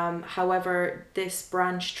 However, this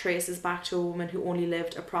branch traces back to a woman who only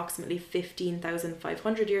lived approximately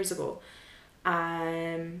 15,500 years ago.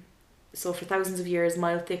 So for thousands of years,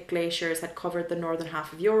 mile-thick glaciers had covered the northern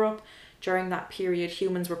half of Europe. During that period,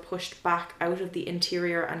 humans were pushed back out of the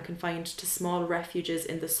interior and confined to small refuges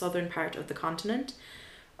in the southern part of the continent.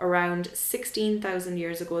 Around 16,000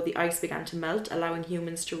 years ago, the ice began to melt, allowing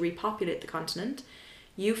humans to repopulate the continent.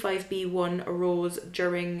 U5B1 arose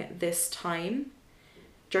during this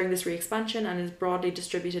re-expansion, and is broadly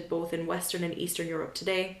distributed both in Western and Eastern Europe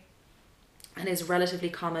today, and is relatively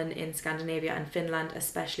common in Scandinavia and Finland,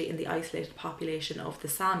 especially in the isolated population of the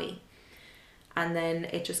Sami. And then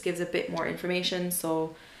it just gives a bit more information.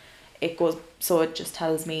 So it just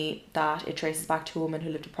tells me that it traces back to a woman who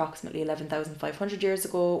lived approximately 11,500 years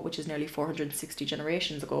ago, which is nearly 460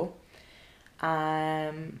 generations ago.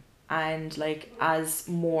 And like, as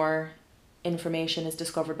more information is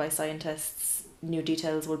discovered by scientists, new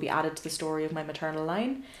details will be added to the story of my maternal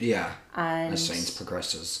line. Yeah, and as science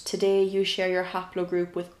progresses. Today you share your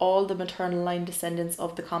haplogroup with all the maternal line descendants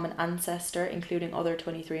of the common ancestor, including other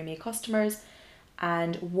 23andMe customers,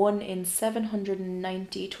 and 1 in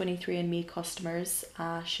 790 23andMe customers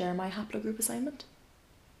share my haplogroup assignment.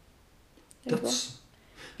 And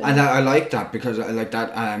I like that, because I like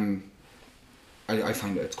that. I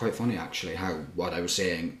find it's quite funny actually how what I was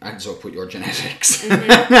saying adds up with your genetics.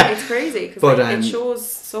 It's crazy because it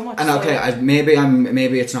shows so much. And okay,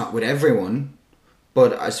 maybe it's not with everyone,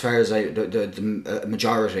 but as far as the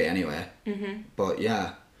majority anyway. Mm-hmm. But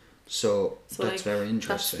yeah, so that's very interesting.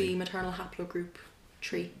 That's the maternal haplogroup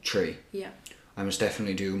tree. Tree. Yeah. I must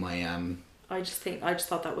definitely do my I just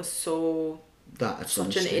thought that was that at some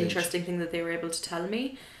such an stage. interesting thing that they were able to tell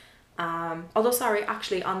me. Although, sorry,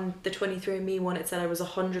 actually on the 23andMe one it said I was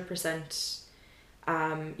 100%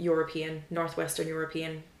 European, Northwestern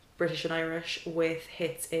European, British and Irish, with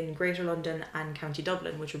hits in Greater London and County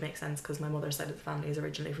Dublin, which would make sense because my mother's side of the family is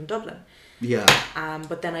originally from Dublin. Yeah.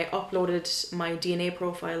 But then I uploaded my DNA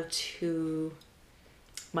profile to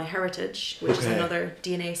My Heritage, which is Okay. another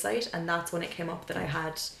DNA site, and that's when it came up that I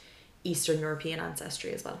had Eastern European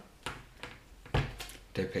ancestry as well.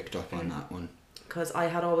 They picked up on that one. Because I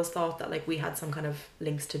had always thought that like we had some kind of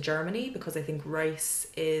links to Germany, because I think Rice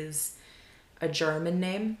is a German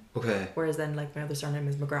name, Okay. whereas then like my other surname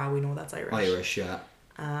is McGrath, we know that's Irish. Irish, yeah.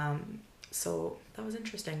 So that was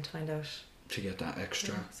interesting to find out. To get that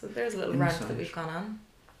extra. Yeah, so there's a little rant insight. that we've gone on.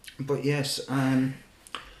 But yes,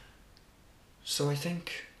 so I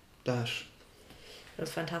think that It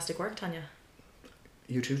was fantastic work, Tanya.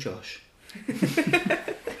 you too, Josh.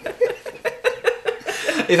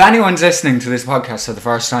 If anyone's listening to this podcast for the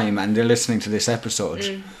first time and they're listening to this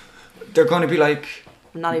episode, they're going to be like,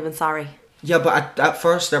 I'm not even sorry. yeah, but at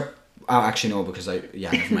first they're... Oh, actually no, because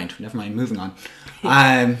never mind, moving on.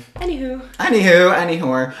 Anywho.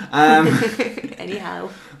 Anyhow.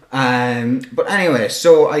 But anyway,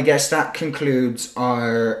 so I guess that concludes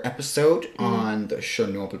our episode on the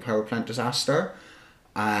Chernobyl power plant disaster.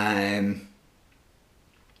 And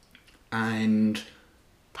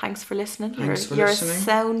Thanks for listening. Thanks for You're listening. a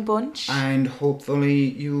sound bunch. and hopefully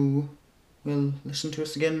you will listen to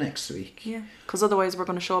us again next week. Yeah, because otherwise we're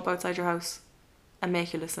going to show up outside your house and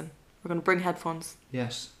make you listen. We're going to bring headphones,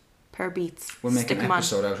 Yes. pair of Beats. We'll make stick an 'em on.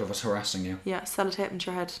 episode out of us harassing you. Yeah, sellotape into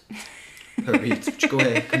your head. Pair of Beats. Go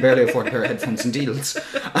away. Can barely afford a pair of headphones and deals.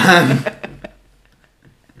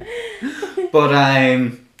 But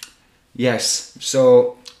yes.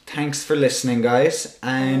 So thanks for listening, guys,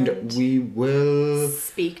 and we will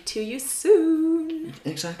Speak to you soon.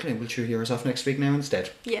 exactly. We'll chew yours off next week now instead.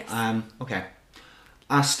 Yes. Okay.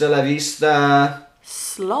 Hasta la vista.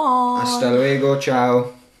 Slán. Hasta luego.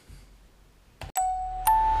 Ciao.